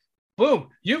 45. Boom,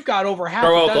 you've got over half.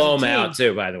 Throw Oklahoma out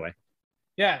too, by the way.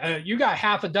 Yeah, you got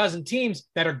half a dozen teams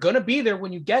that are going to be there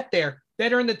when you get there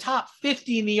that are in the top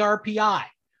 50 in the RPI.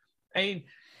 I mean,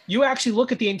 you actually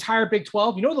look at the entire Big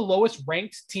 12, you know the lowest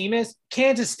ranked team is?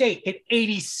 Kansas State at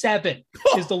 87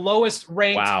 is the lowest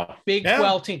ranked Big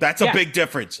 12 team. That's a big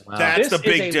difference. Wow. That's the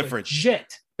big difference.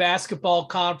 Legit basketball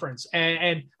conference.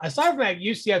 And aside from that,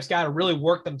 UCF's got to really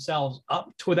work themselves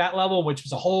up to that level, which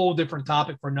is a whole different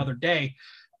topic for another day.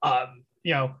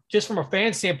 Just from a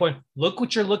fan standpoint, look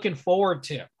what you're looking forward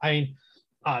to. I mean,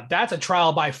 that's a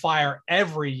trial by fire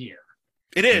every year.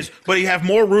 It is, but you have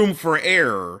more room for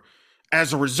error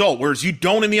as a result, whereas you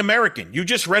don't in the American. You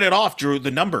just read it off, Drew,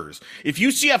 the numbers. If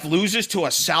UCF loses to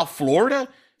a South Florida,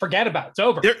 forget about it. It's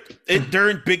over. They're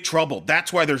in big trouble.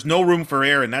 That's why there's no room for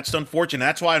error, and that's unfortunate.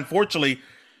 That's why, unfortunately,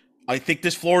 I think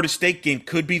this Florida State game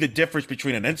could be the difference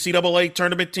between an NCAA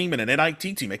tournament team and an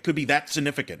NIT team. It could be that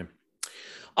significant.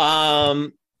 All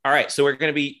right, so we're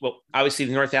going to be, obviously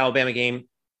the North Alabama game.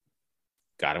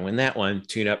 Got to win that one.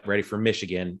 Tune up, ready for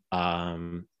Michigan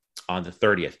on the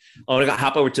 30th. I want to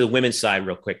hop over to the women's side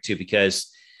real quick, too, because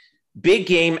big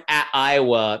game at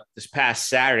Iowa this past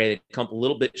Saturday. They come a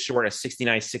little bit short of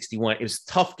 69-61. It was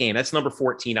a tough game. That's number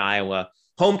 14 Iowa.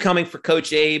 Homecoming for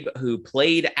Coach Abe, who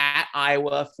played at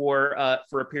Iowa for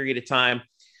a period of time.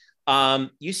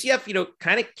 UCF,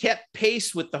 kind of kept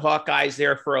pace with the Hawkeyes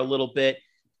there for a little bit.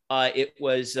 It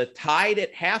was tied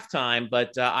at halftime,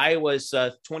 but Iowa's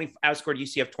outscored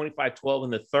UCF 25-12 in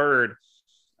the third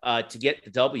to get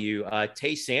the W.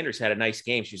 Tay Sanders had a nice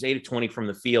game. She was 8 of 20 from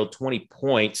the field, 20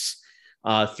 points,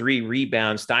 3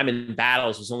 rebounds. Diamond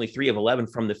Battles was only 3 of 11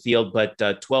 from the field, but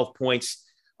 12 points,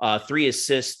 3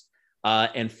 assists,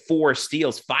 and 4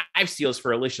 steals. 5 steals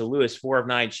for Alicia Lewis, 4 of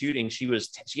 9 shooting. She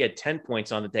had 10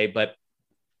 points on the day, but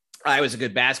Iowa's a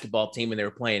good basketball team, and they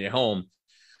were playing at home.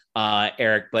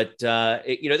 Eric, but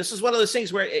this is one of those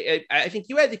things where I think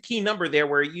you had the key number there,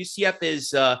 where UCF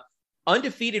is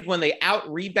undefeated when they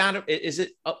out rebound. Is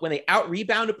it when they out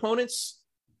rebound opponents?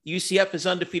 UCF is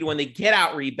undefeated when they get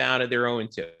out rebounded. They're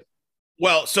 0-2.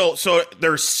 Well, so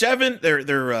they're 7. They're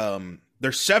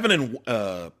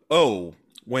 7-0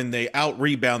 when they out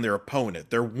rebound their opponent.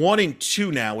 They're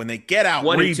 1-2 now when they get out.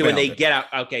 1-2 when they get out.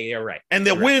 Okay, you're right. And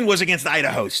the win was against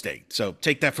Idaho State. So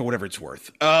take that for whatever it's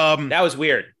worth. That was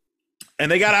weird. And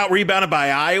they got out rebounded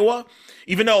by Iowa,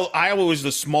 even though Iowa was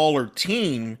the smaller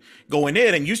team going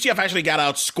in, and UCF actually got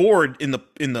outscored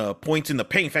in the points in the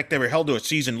paint. In fact, they were held to a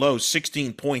season low,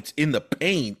 16 points in the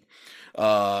paint.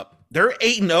 They're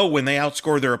 8-0 when they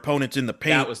outscore their opponents in the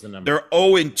paint. That was the number. They're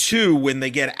 0-2 when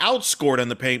they get outscored on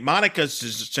the paint. Monica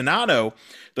Sonato,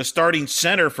 the starting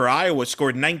center for Iowa,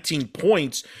 scored 19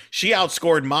 points. She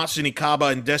outscored Masini Kaba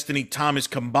and Destiny Thomas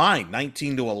combined,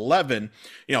 19-11.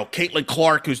 Caitlin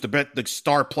Clark, who's the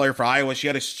star player for Iowa, she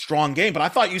had a strong game. But I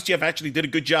thought UCF actually did a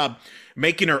good job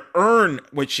making her earn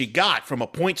what she got from a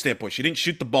point standpoint. She didn't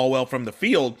shoot the ball well from the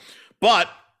field, but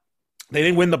They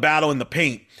didn't win the battle in the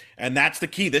paint, and that's the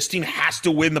key. This team has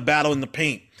to win the battle in the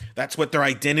paint. That's what their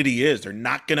identity is. They're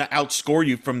not going to outscore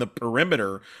you from the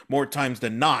perimeter more times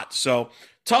than not. So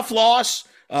tough loss.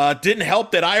 Didn't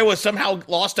help that Iowa somehow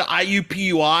lost to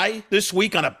IUPUI this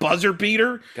week on a buzzer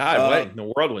beater. God, what in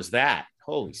the world was that?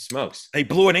 Holy smokes. They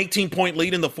blew an 18-point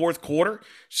lead in the fourth quarter,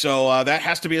 so that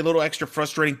has to be a little extra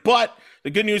frustrating. But the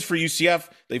good news for UCF,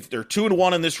 they're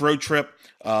 2-1 on this road trip.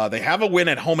 They have a win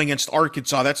at home against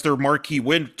Arkansas. That's their marquee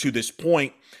win to this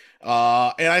point.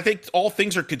 And I think all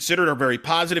things are considered are very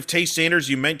positive. Tay Sanders,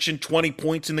 you mentioned 20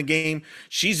 points in the game.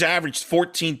 She's averaged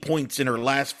 14 points in her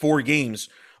last 4 games,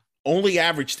 only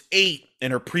averaged 8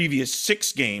 in her previous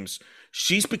 6 games.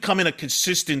 She's becoming a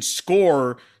consistent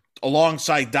scorer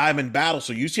alongside Diamond Battle.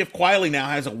 So UCF quietly now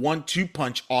has a 1-2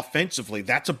 punch offensively.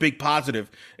 That's a big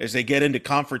positive as they get into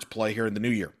conference play here in the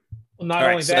new year. Well, not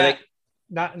only that,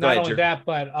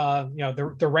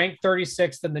 but they're ranked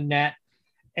 36th in the net.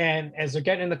 And as they're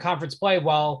getting into conference play,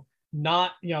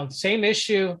 same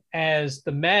issue as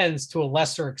the men's to a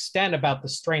lesser extent about the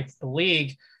strength of the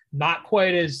league, not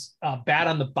quite as bad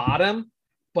on the bottom.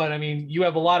 But I mean, you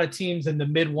have a lot of teams in the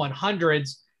mid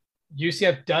 100s.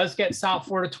 UCF does get South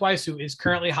Florida twice, who is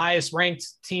currently highest ranked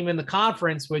team in the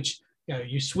conference, which,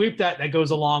 you sweep that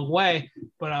goes a long way.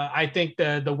 But I think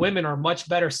the women are much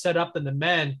better set up than the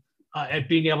men at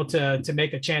being able to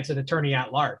make a chance at attorney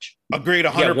at large. Agreed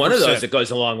 100%. Yeah, one of those that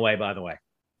goes a long way, by the way.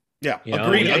 Yeah,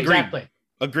 agreed. Exactly.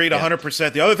 Agreed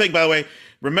 100%. The other thing, by the way,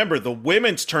 remember the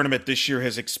women's tournament this year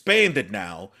has expanded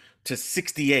now to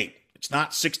 68. It's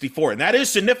not 64. And that is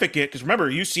significant because remember,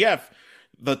 UCF,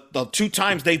 the 2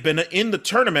 times they've been in the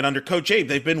tournament under Coach Abe,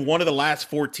 they've been one of the last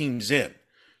 4 teams in.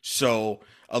 So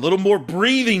a little more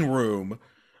breathing room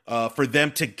for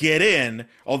them to get in.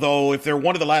 Although if they're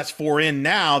one of the last 4 in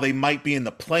now, they might be in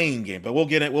the playing game. But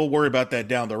we'll worry about that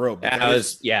down the road.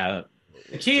 The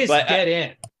key is to get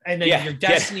in, and then your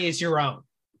destiny is your own.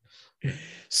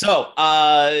 So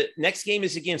next game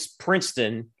is against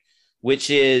Princeton, which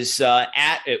is up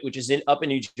in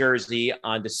New Jersey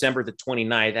on December the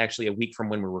 29th, actually a week from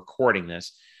when we're recording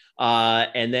this.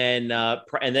 And then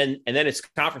it's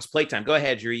conference play time. Go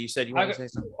ahead, Drew. You said you want to say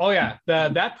something. Oh yeah,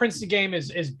 that Princeton game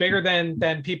is bigger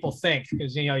than people think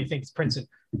because you think it's Princeton.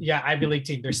 Yeah, Ivy League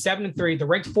team. They're 7-3. They're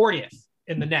ranked 40th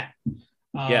in the net.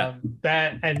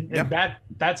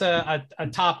 That's a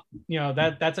top.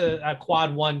 That's a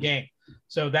quad 1 game.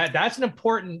 So that's an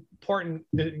important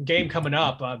game coming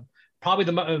up. Probably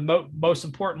the most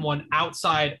important one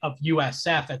outside of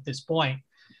USF at this point.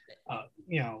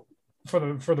 For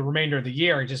the remainder of the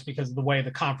year, just because of the way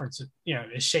the conference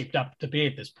is shaped up to be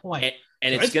at this point.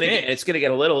 And so it's gonna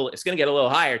get a little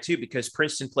higher too, because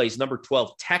Princeton plays number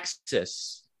 12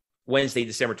 Texas Wednesday,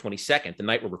 December 22nd, the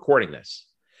night we're recording this.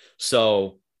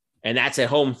 So, and that's at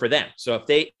home for them. So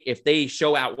if they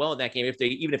show out well in that game,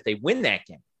 even if they win that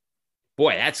game,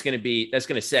 boy, that's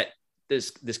gonna set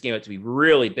this game up to be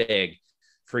really big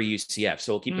for UCF.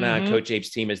 So we'll keep an eye on Coach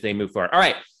Abe's team as they move forward. All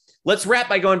right. Let's wrap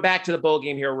by going back to the bowl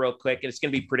game here real quick, and it's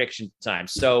going to be prediction time.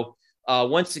 So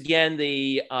once again,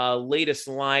 the latest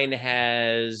line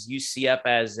has UCF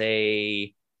as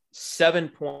a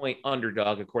 7-point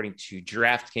underdog, according to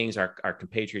DraftKings, our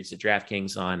compatriots at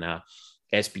DraftKings on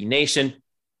SB Nation,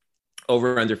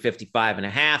 over under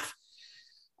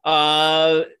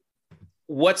 55.5.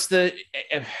 What's the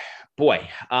boy?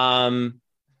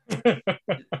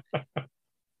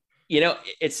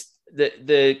 It's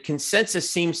the consensus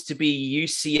seems to be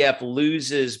UCF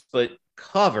loses but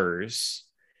covers.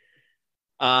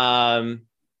 Just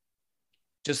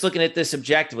looking at this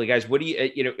objectively, guys, what do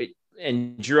you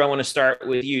and Drew, I want to start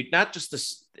with you. Not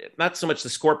so much the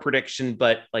score prediction,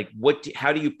 but like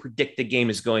how do you predict the game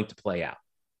is going to play out?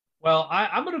 Well,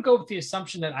 I'm going to go with the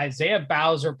assumption that Isaiah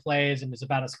Bowser plays and is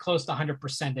about as close to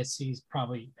 100% as he's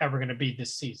probably ever going to be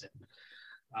this season.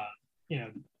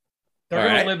 They're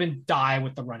going to live and die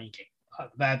with the running game.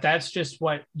 That's just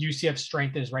what UCF's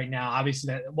strength is right now.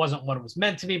 Obviously, that wasn't what it was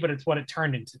meant to be, but it's what it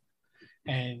turned into.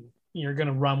 And you're going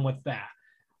to run with that.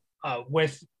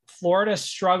 With Florida's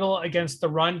struggle against the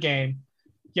run game,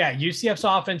 UCF's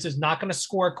offense is not going to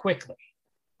score quickly,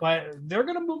 but they're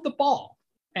going to move the ball.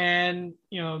 And,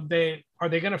 are they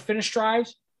going to finish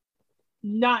drives?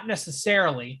 Not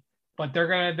necessarily, but they're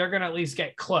going to at least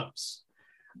get close.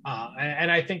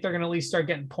 And I think they're going to at least start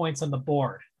getting points on the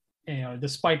board.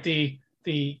 Despite the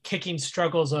kicking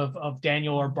struggles of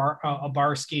Daniel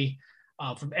Obarski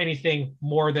from anything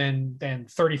more than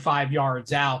 35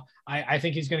 yards out, I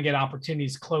think he's going to get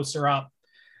opportunities closer up.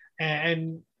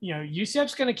 And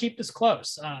UCF's going to keep this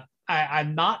close.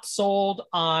 I'm not sold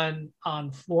on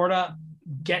Florida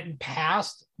getting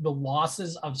past the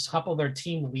losses of a couple of their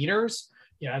team leaders.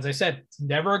 As I said, it's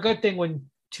never a good thing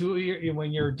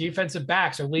when your defensive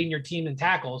backs are leading your team in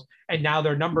tackles, and now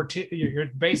they're number two. You're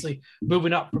basically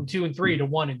moving up from 2 and 3 to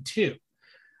 1 and 2.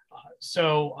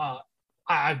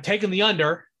 I've taken the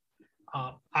under.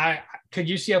 Could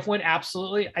UCF win?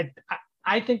 Absolutely.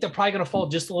 I think they're probably going to fall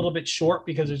just a little bit short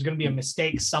because there's going to be a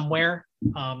mistake somewhere.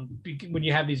 When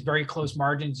you have these very close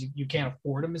margins, you can't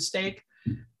afford a mistake.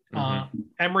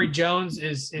 Emory Jones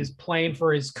is playing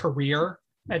for his career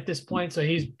at this point, so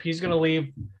he's going to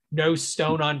leave no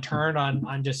stone unturned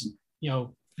on just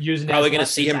using. Probably going to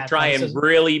see him try and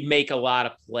really make a lot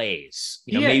of plays.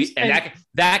 Maybe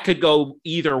that could go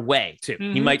either way too.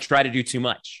 He might try to do too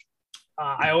much.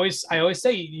 I always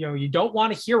say you don't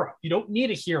want a hero. You don't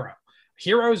need a hero.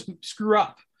 Heroes screw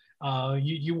up.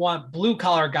 You want blue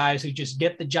collar guys who just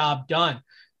get the job done.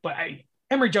 But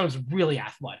Emory Jones is really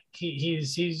athletic.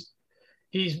 He's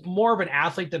more of an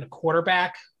athlete than a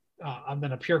quarterback,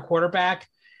 than a pure quarterback.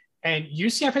 And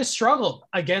UCF has struggled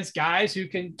against guys who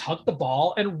can tuck the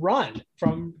ball and run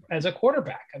as a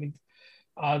quarterback. I mean,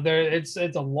 it's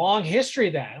a long history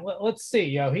of that. Let's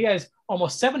see. He has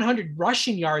almost 700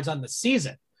 rushing yards on the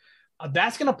season.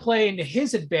 That's going to play into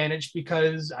his advantage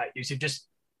because UCF just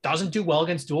doesn't do well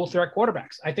against dual threat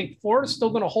quarterbacks. I think Florida's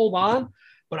still going to hold on,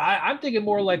 but I'm thinking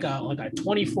more like a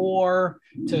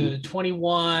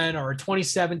 24-21 or a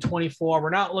 27-24. We're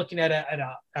not looking at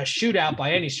a shootout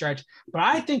by any stretch, but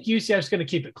I think UCF is going to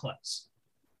keep it close.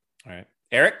 All right,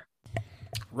 Eric.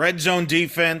 Red zone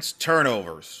defense,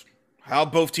 turnovers. How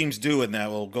both teams do in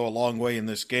that will go a long way in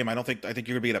this game. I think you're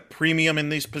going to be at a premium in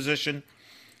this position.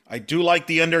 I do like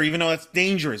the under, even though that's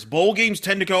dangerous. Bowl games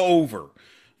tend to go over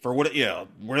for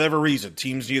whatever reason.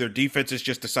 Teams, either defenses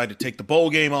just decide to take the bowl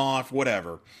game off,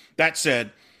 whatever. That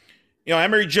said,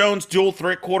 Emory Jones, dual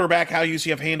threat quarterback, how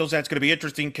UCF handles that's going to be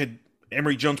interesting. Could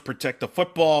Emory Jones protect the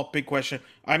football? Big question.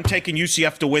 I'm taking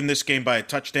UCF to win this game by a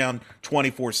touchdown,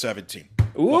 24-17.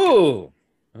 Ooh,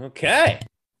 okay.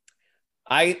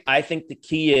 I think the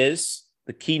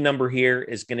key number here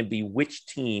is going to be which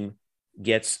team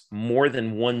gets more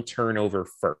than one turnover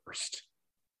first.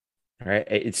 All right.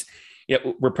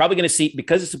 We're probably going to see,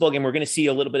 because it's a bowl game, we're going to see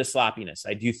a little bit of sloppiness.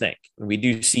 I do think we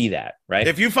do see that, right?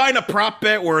 If you find a prop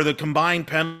bet where the combined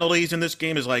penalties in this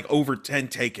game is like over 10,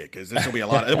 take it, because this will be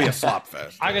it'll be a slop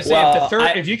fest. I gotta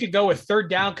say, if you could go with third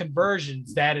down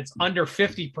conversions that it's under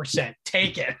 50%,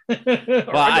 take it.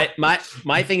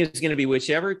 My thing is going to be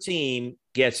whichever team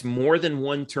gets more than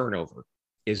one turnover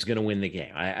is going to win the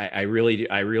game. I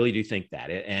really do think that,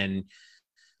 and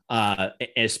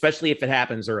especially if it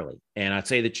happens early. And I'll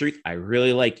tell you the truth, I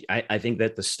think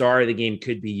that the star of the game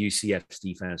could be UCF's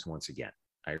defense once again.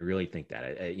 I really think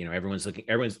that. Everyone's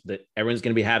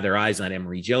going to have their eyes on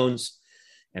Emory Jones,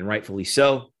 and rightfully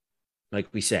so. Like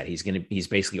we said, he's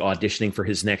basically auditioning for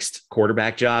his next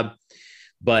quarterback job,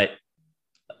 but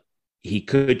he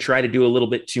could try to do a little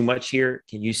bit too much here.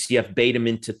 Can UCF bait him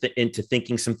into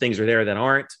thinking some things are there that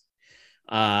aren't,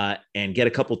 and get a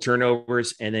couple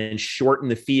turnovers and then shorten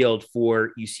the field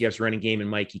for UCF's running game and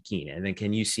Mikey Keene? And then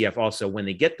can UCF also, when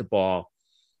they get the ball,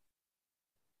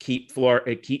 keep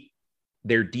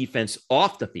their defense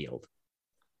off the field,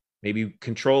 maybe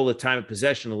control the time of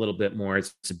possession a little bit more?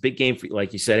 It's a big game for,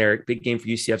 like you said, Eric, big game for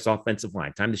UCF's offensive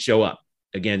line. Time to show up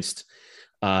against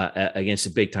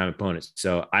a big time opponent.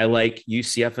 So I like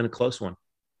UCF in a close one.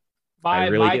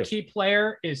 My key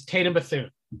player is Tatum Bethune.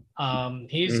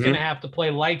 He's going to have to play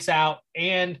lights out,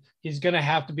 and he's going to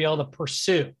have to be able to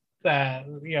pursue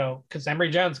because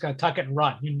Emory Jones is going to tuck it and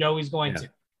run. He's going to.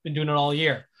 Been doing it all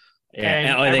year.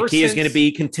 Yeah, and the key is going to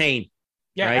be contained.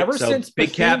 Yeah, right? ever since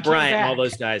Big Cat Bryant, all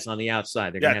those guys on the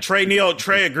outside.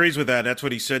 Trey agrees with that. That's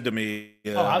what he said to me.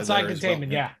 Outside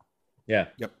containment, yeah.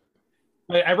 Yep.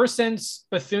 But ever since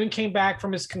Bethune came back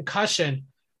from his concussion,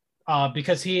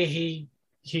 because he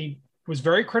was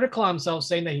very critical of himself,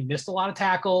 saying that he missed a lot of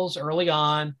tackles early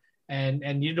on and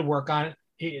needed to work on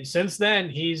it. Since then,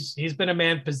 he's been a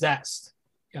man possessed.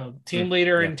 Team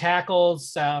leader in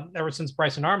tackles ever since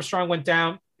Bryson Armstrong went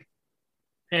down,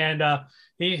 and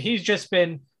he's just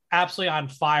been absolutely on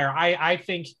fire. I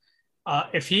think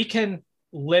if he can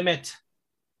limit,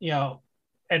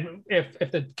 and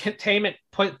if the containment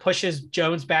pushes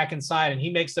Jones back inside and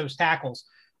he makes those tackles,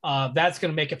 that's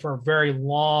going to make it for a very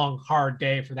long, hard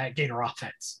day for that Gator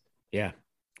offense. Yeah,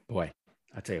 boy,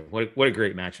 I'll tell you what a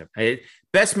great matchup.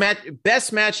 Best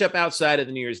matchup outside of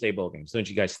the New Year's Day bowl games, don't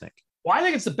you guys think? Well, I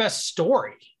think it's the best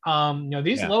story.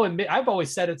 These low and mid, I've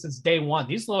always said it since day one.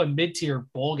 These low and mid tier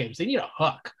bowl games, they need a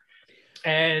hook,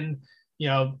 and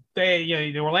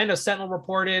The Orlando Sentinel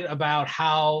reported about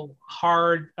how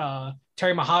hard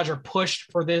Terry Mohajir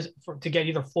pushed to get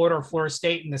either Florida or Florida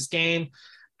State in this game.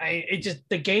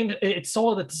 The game, it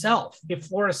sold itself. If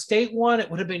Florida State won, it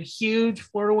would have been huge.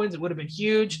 Florida wins, it would have been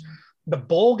huge. The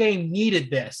bowl game needed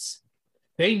this.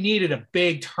 They needed a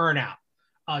big turnout.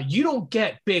 You don't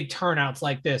get big turnouts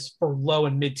like this for low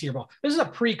and mid-tier ball. This is a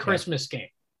pre-Christmas game,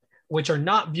 which are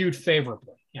not viewed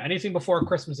favorably. Anything before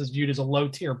Christmas is viewed as a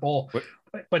low-tier bowl.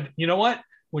 But you know what?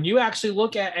 When you actually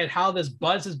look at how this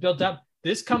buzz is built up,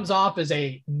 this comes off as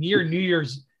a near New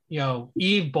Year's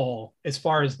Eve bowl as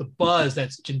far as the buzz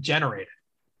that's generated.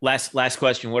 Last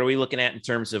question. What are we looking at in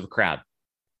terms of a crowd?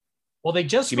 Well, they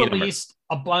just released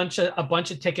a bunch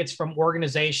of tickets from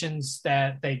organizations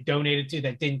that they donated to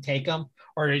that didn't take them,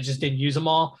 or they just didn't use them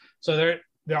all. So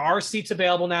there are seats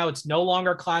available now. It's no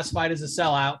longer classified as a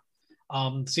sellout.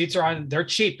 Seats they're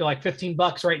cheap. They're like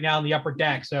 $15 right now in the upper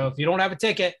deck. So if you don't have a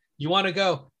ticket, you want to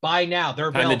go, buy now. They're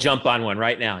available. Time to jump on one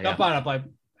right now. Jump on it. Like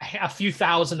a few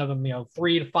thousand of them,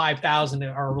 3,000 to 5,000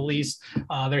 are released.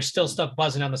 There's still stuff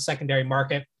buzzing on the secondary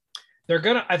market.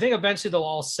 I think eventually they'll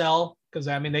all sell, because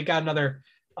they got another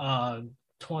 30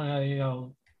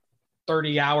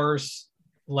 hours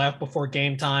left before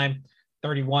game time,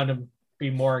 31 to be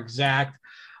more exact.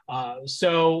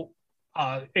 So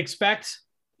expect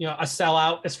a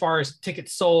sellout as far as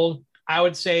tickets sold. I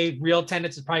would say real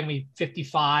attendance is probably going to be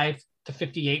 55 to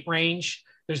 58 range.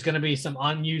 There's going to be some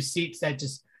unused seats that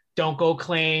just don't go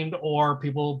claimed, or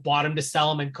people bought them to sell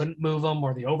them and couldn't move them,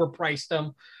 or they overpriced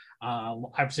them.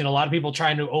 I've seen a lot of people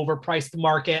trying to overprice the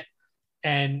market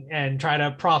and try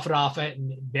to profit off it,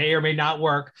 and may or may not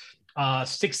work.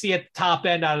 60 at the top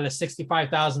end out of the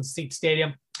 65,000 seat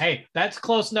stadium. Hey, that's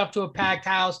close enough to a packed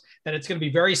house that it's going to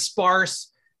be very sparse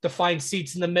to find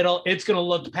seats in the middle. It's going to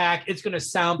look packed. It's going to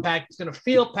sound packed. It's going to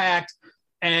feel packed.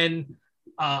 And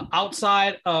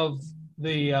outside of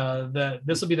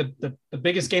this will be the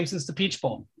biggest game since the Peach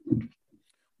Bowl.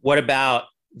 What about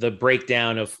the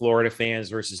breakdown of Florida fans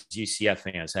versus UCF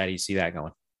fans? How do you see that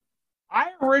going? I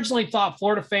originally thought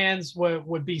Florida fans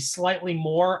would be slightly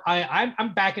more.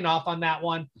 I'm backing off on that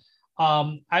one.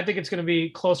 I think it's going to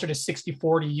be closer to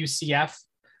 60-40 UCF.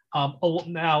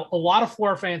 Now, a lot of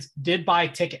Florida fans did buy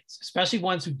tickets, especially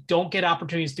ones who don't get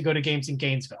opportunities to go to games in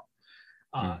Gainesville.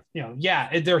 They're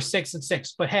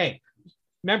 6-6, but hey,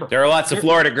 remember, there are lots of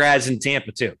Florida grads in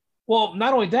Tampa too. Well,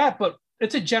 not only that, but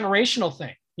it's a generational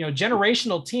thing.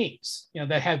 Generational teams,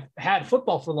 that have had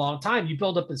football for a long time. You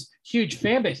build up this huge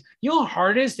fan base. You know how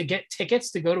hard it is to get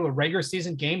tickets to go to a regular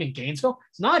season game in Gainesville?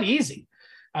 It's not easy.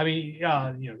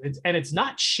 It's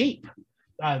not cheap.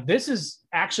 This is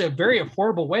actually a very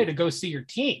affordable way to go see your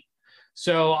team.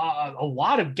 So a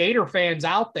lot of Gator fans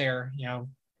out there,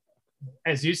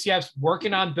 as UCF's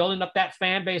working on building up that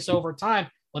fan base over time,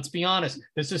 let's be honest,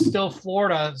 this is still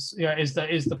Florida is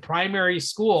the primary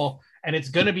school, and it's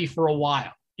going to be for a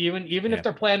while. Even if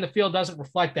their play on the field doesn't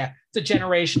reflect that, it's a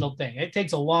generational thing. It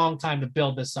takes a long time to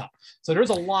build this up. So there's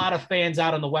a lot of fans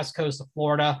out on the west coast of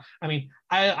Florida.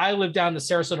 I live down in the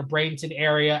Sarasota, Bradenton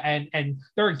area, and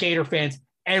there are Gator fans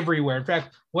everywhere. In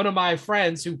fact, one of my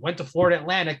friends who went to Florida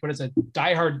Atlantic, but is a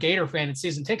diehard Gator fan and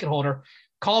season ticket holder,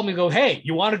 called me and go, "Hey,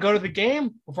 you want to go to the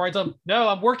game?" Before I told him, "No,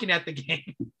 I'm working at the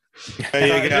game."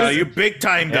 There you go. You big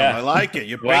time them. Yeah. I like it.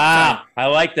 You big time. I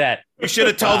like that. You should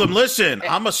have told them, listen,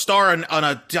 I'm a star on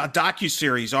a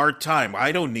docuseries, Our Time.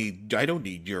 I don't need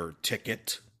your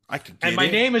ticket. I can get And my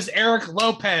name is Eric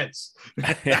Lopez.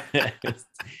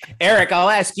 Eric, I'll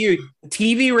ask you,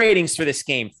 TV ratings for this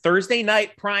game, Thursday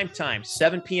night primetime,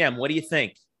 7 p.m. What do you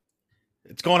think?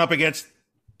 It's going up against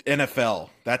NFL.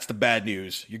 That's the bad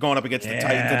news. You're going up against the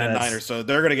Titans and the Niners, so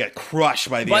they're going to get crushed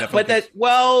by the NFL. But they're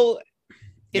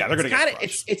going to get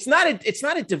crushed. It's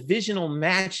not a divisional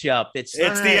matchup. It's the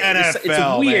NFL.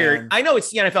 It's weird. Man. I know it's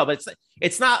the NFL, but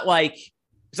it's not like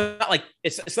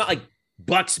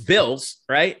Bucks Bills,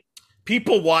 right?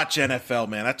 People watch NFL,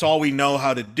 man. That's all we know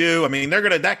how to do.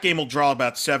 That game will draw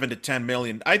about 7 to 10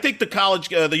 million. I think the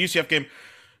UCF game,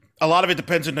 a lot of it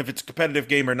depends on if it's a competitive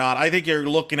game or not. I think you're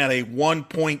looking at a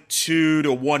 1.2 to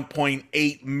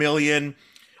 1.8 million.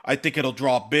 I think it'll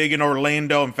draw big in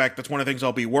Orlando. In fact, that's one of the things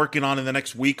I'll be working on in the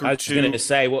next week or two. I was going to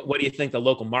say, what do you think the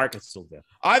local markets will do?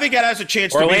 I think it has a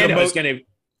chance Orlando to be the most.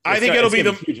 I think it'll be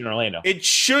huge in Orlando. It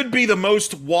should be the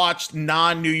most watched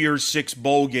non-New Year's Six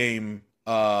bowl game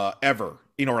ever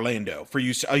in Orlando for a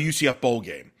UCF bowl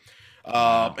game.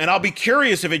 And I'll be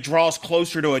curious if it draws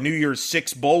closer to a New Year's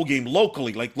Six bowl game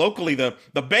locally. Like locally, the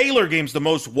Baylor game's the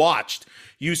most watched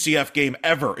UCF game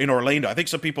ever in Orlando. I think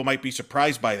some people might be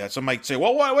surprised by that. Some might say,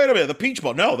 well, wait a minute, the Peach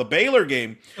Bowl. No, the Baylor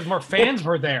game. Because more fans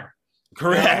were there.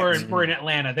 Correct. Were in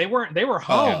Atlanta. They were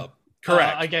home.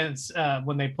 Correct. Against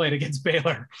when they played against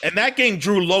Baylor. And that game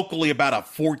drew locally about a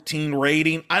 14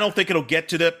 rating. I don't think it'll get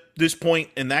to this point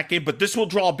in that game, but this will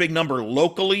draw a big number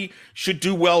locally, should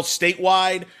do well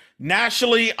statewide.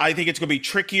 Nationally, I think it's going to be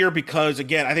trickier because,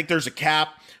 again, I think there's a cap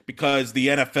because the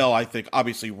NFL, I think,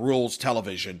 obviously rules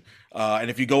television. And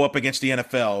if you go up against the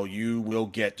NFL, you will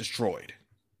get destroyed.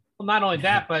 Well, not only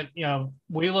that, but,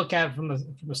 we look at it from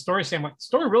the story standpoint. The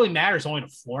story really matters only to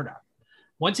Florida.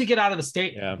 Once you get out of the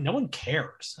state, no one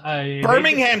cares.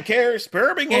 Birmingham cares.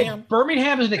 Birmingham. Well,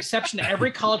 Birmingham is an exception to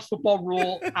every college football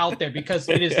rule out there because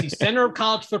it is the center of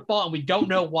college football, and we don't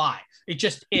know why. It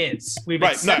just is. We've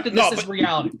accepted this as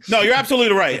reality. No, you're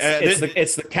absolutely right.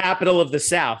 It's the capital of the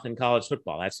South in college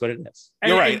football. That's what it is.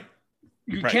 You're right.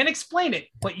 You can't explain it,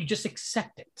 but you just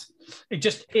accept it. It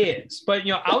just is. But,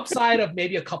 outside of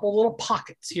maybe a couple little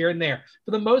pockets here and there,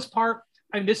 for the most part,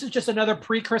 this is just another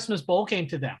pre-Christmas bowl game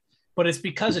to them. But it's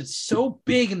because it's so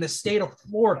big in the state of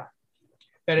Florida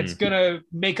that it's going to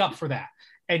make up for that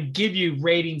and give you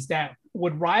ratings that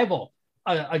would rival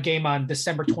a game on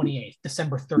December 28th,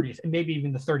 December 30th, and maybe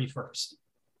even the 31st.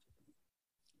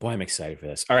 Boy, I'm excited for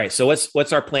this. All right, so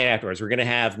what's our plan afterwards? We're going to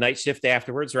have night shift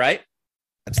afterwards, right?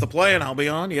 That's the plan. I'll be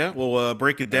on. Yeah, we'll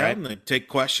break it down and take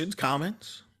questions,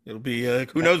 comments. It'll be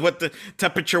who knows what the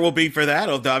temperature will be for that.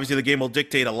 Obviously, the game will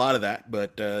dictate a lot of that.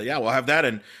 But, we'll have that.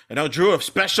 And I know, Drew, of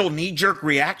special knee-jerk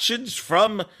reactions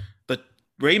from the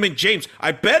Raymond James.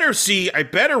 I better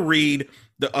read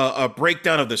a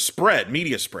breakdown of the spread,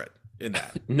 media spread in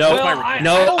that. No,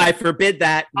 I forbid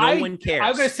that. No one cares. I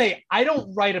was going to say, I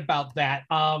don't write about that.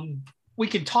 We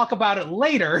can talk about it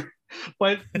later.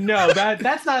 But, no,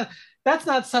 that's not... That's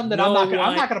not something that I'm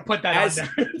not going to put that out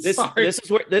there.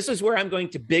 This is where I'm going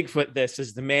to Bigfoot this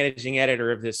as the managing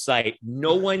editor of this site.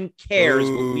 No one cares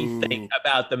what we think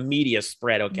about the media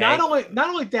spread. Okay. Not only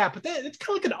that, but it's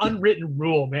kind of like an unwritten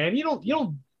rule, man. You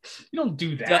don't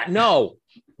do that. No,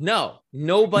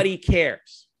 nobody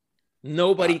cares.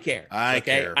 Nobody cares. I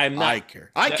care.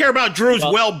 I care about Drew's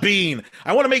well-being.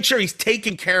 I want to make sure he's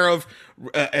taken care of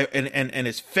and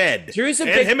is fed. Drew's a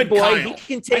big boy. Kyle. He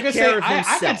can take care of himself.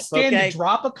 I can stand to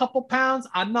drop a couple pounds.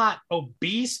 I'm not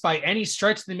obese by any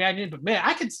stretch of the imagination, but man,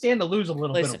 I can stand to lose a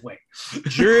little bit of weight.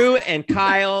 Drew and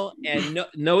Kyle and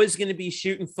Noah's going to be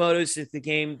shooting photos at the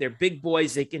game. They're big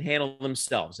boys. They can handle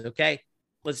themselves. Okay.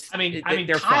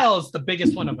 Kyle is the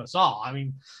biggest one of us all.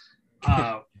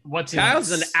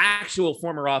 Kyle's an actual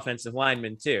former offensive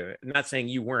lineman too. I'm not saying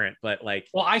you weren't, but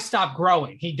well, I stopped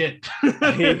growing. He didn't.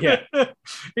 Yeah.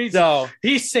 He's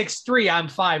 6'3", I'm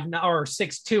 5'9", or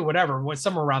 6'2", whatever,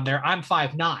 somewhere around there. I'm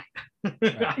 5'9".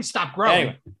 I stopped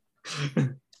growing.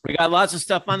 Anyway, we got lots of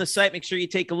stuff on the site. Make sure you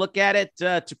take a look at it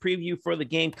to preview for the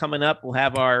game coming up. We'll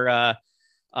have our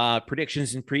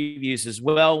predictions and previews as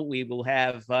well. We will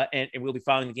have, and we'll be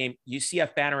following the game.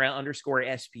 UCF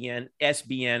Bannerette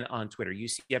 _SBN on Twitter.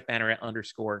 UCF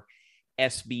Bannerette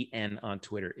 _SBN on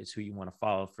Twitter is who you want to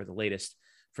follow for the latest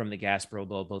from the Gasparilla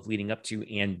Bowl, both leading up to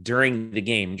and during the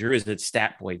game. Drew is at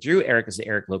Statboy Drew. Eric is at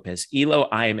Eric Lopez Elo.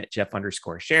 I am at Jeff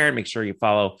 _Sharon. Make sure you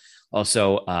follow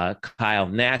also Kyle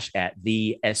Nash at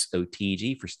the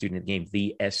SOTG for Student of the Game,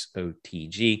 the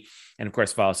SOTG. And of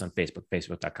course, follow us on Facebook,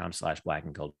 facebook.com/Black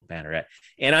and Gold Banneret.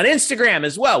 And on Instagram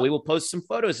as well. We will post some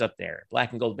photos up there.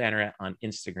 Black and Gold Banneret on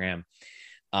Instagram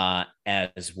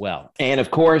as well. And of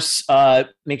course,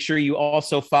 make sure you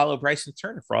also follow Bryson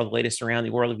Turner for all the latest around the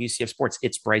world of UCF sports.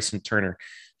 It's Bryson Turner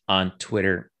on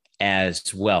Twitter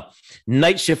as well.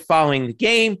 Night shift following the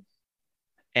game.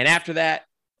 And after that,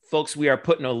 folks, we are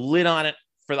putting a lid on it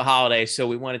for the holiday. So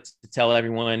we wanted to tell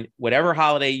everyone, whatever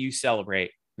holiday you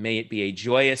celebrate, may it be a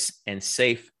joyous and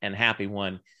safe and happy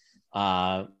one.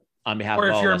 On behalf of all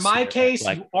of us. Or if you're in my case,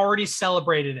 you already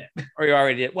celebrated it. Or you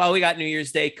already did. Well, we got New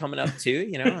Year's Day coming up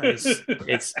too.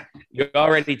 It's you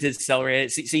already did celebrate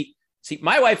it. See,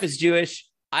 my wife is Jewish.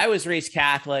 I was raised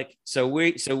Catholic. So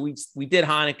we did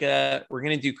Hanukkah. We're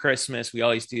gonna do Christmas. We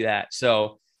always do that.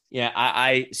 So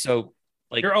yeah,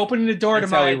 you're opening the door to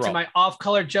my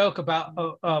off-color joke about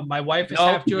my wife is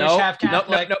half Jewish, half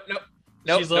Catholic.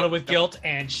 No. She's little with guilt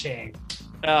and shame.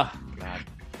 Oh God.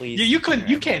 Please.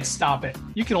 You can't stop it.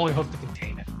 You can only hope to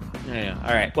contain it. Yeah.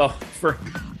 All right. Well, for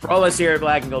all of us here at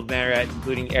Black and Gold Banneret,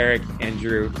 including Eric and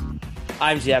Drew,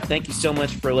 I'm Jeff. Thank you so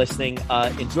much for listening.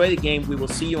 Enjoy the game. We will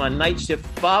see you on night shift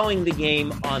following the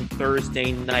game on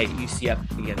Thursday night.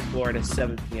 UCF against Florida,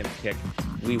 7 p.m. kick.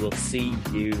 We will see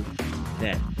you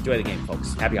then. Enjoy the game,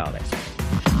 folks. Happy holidays.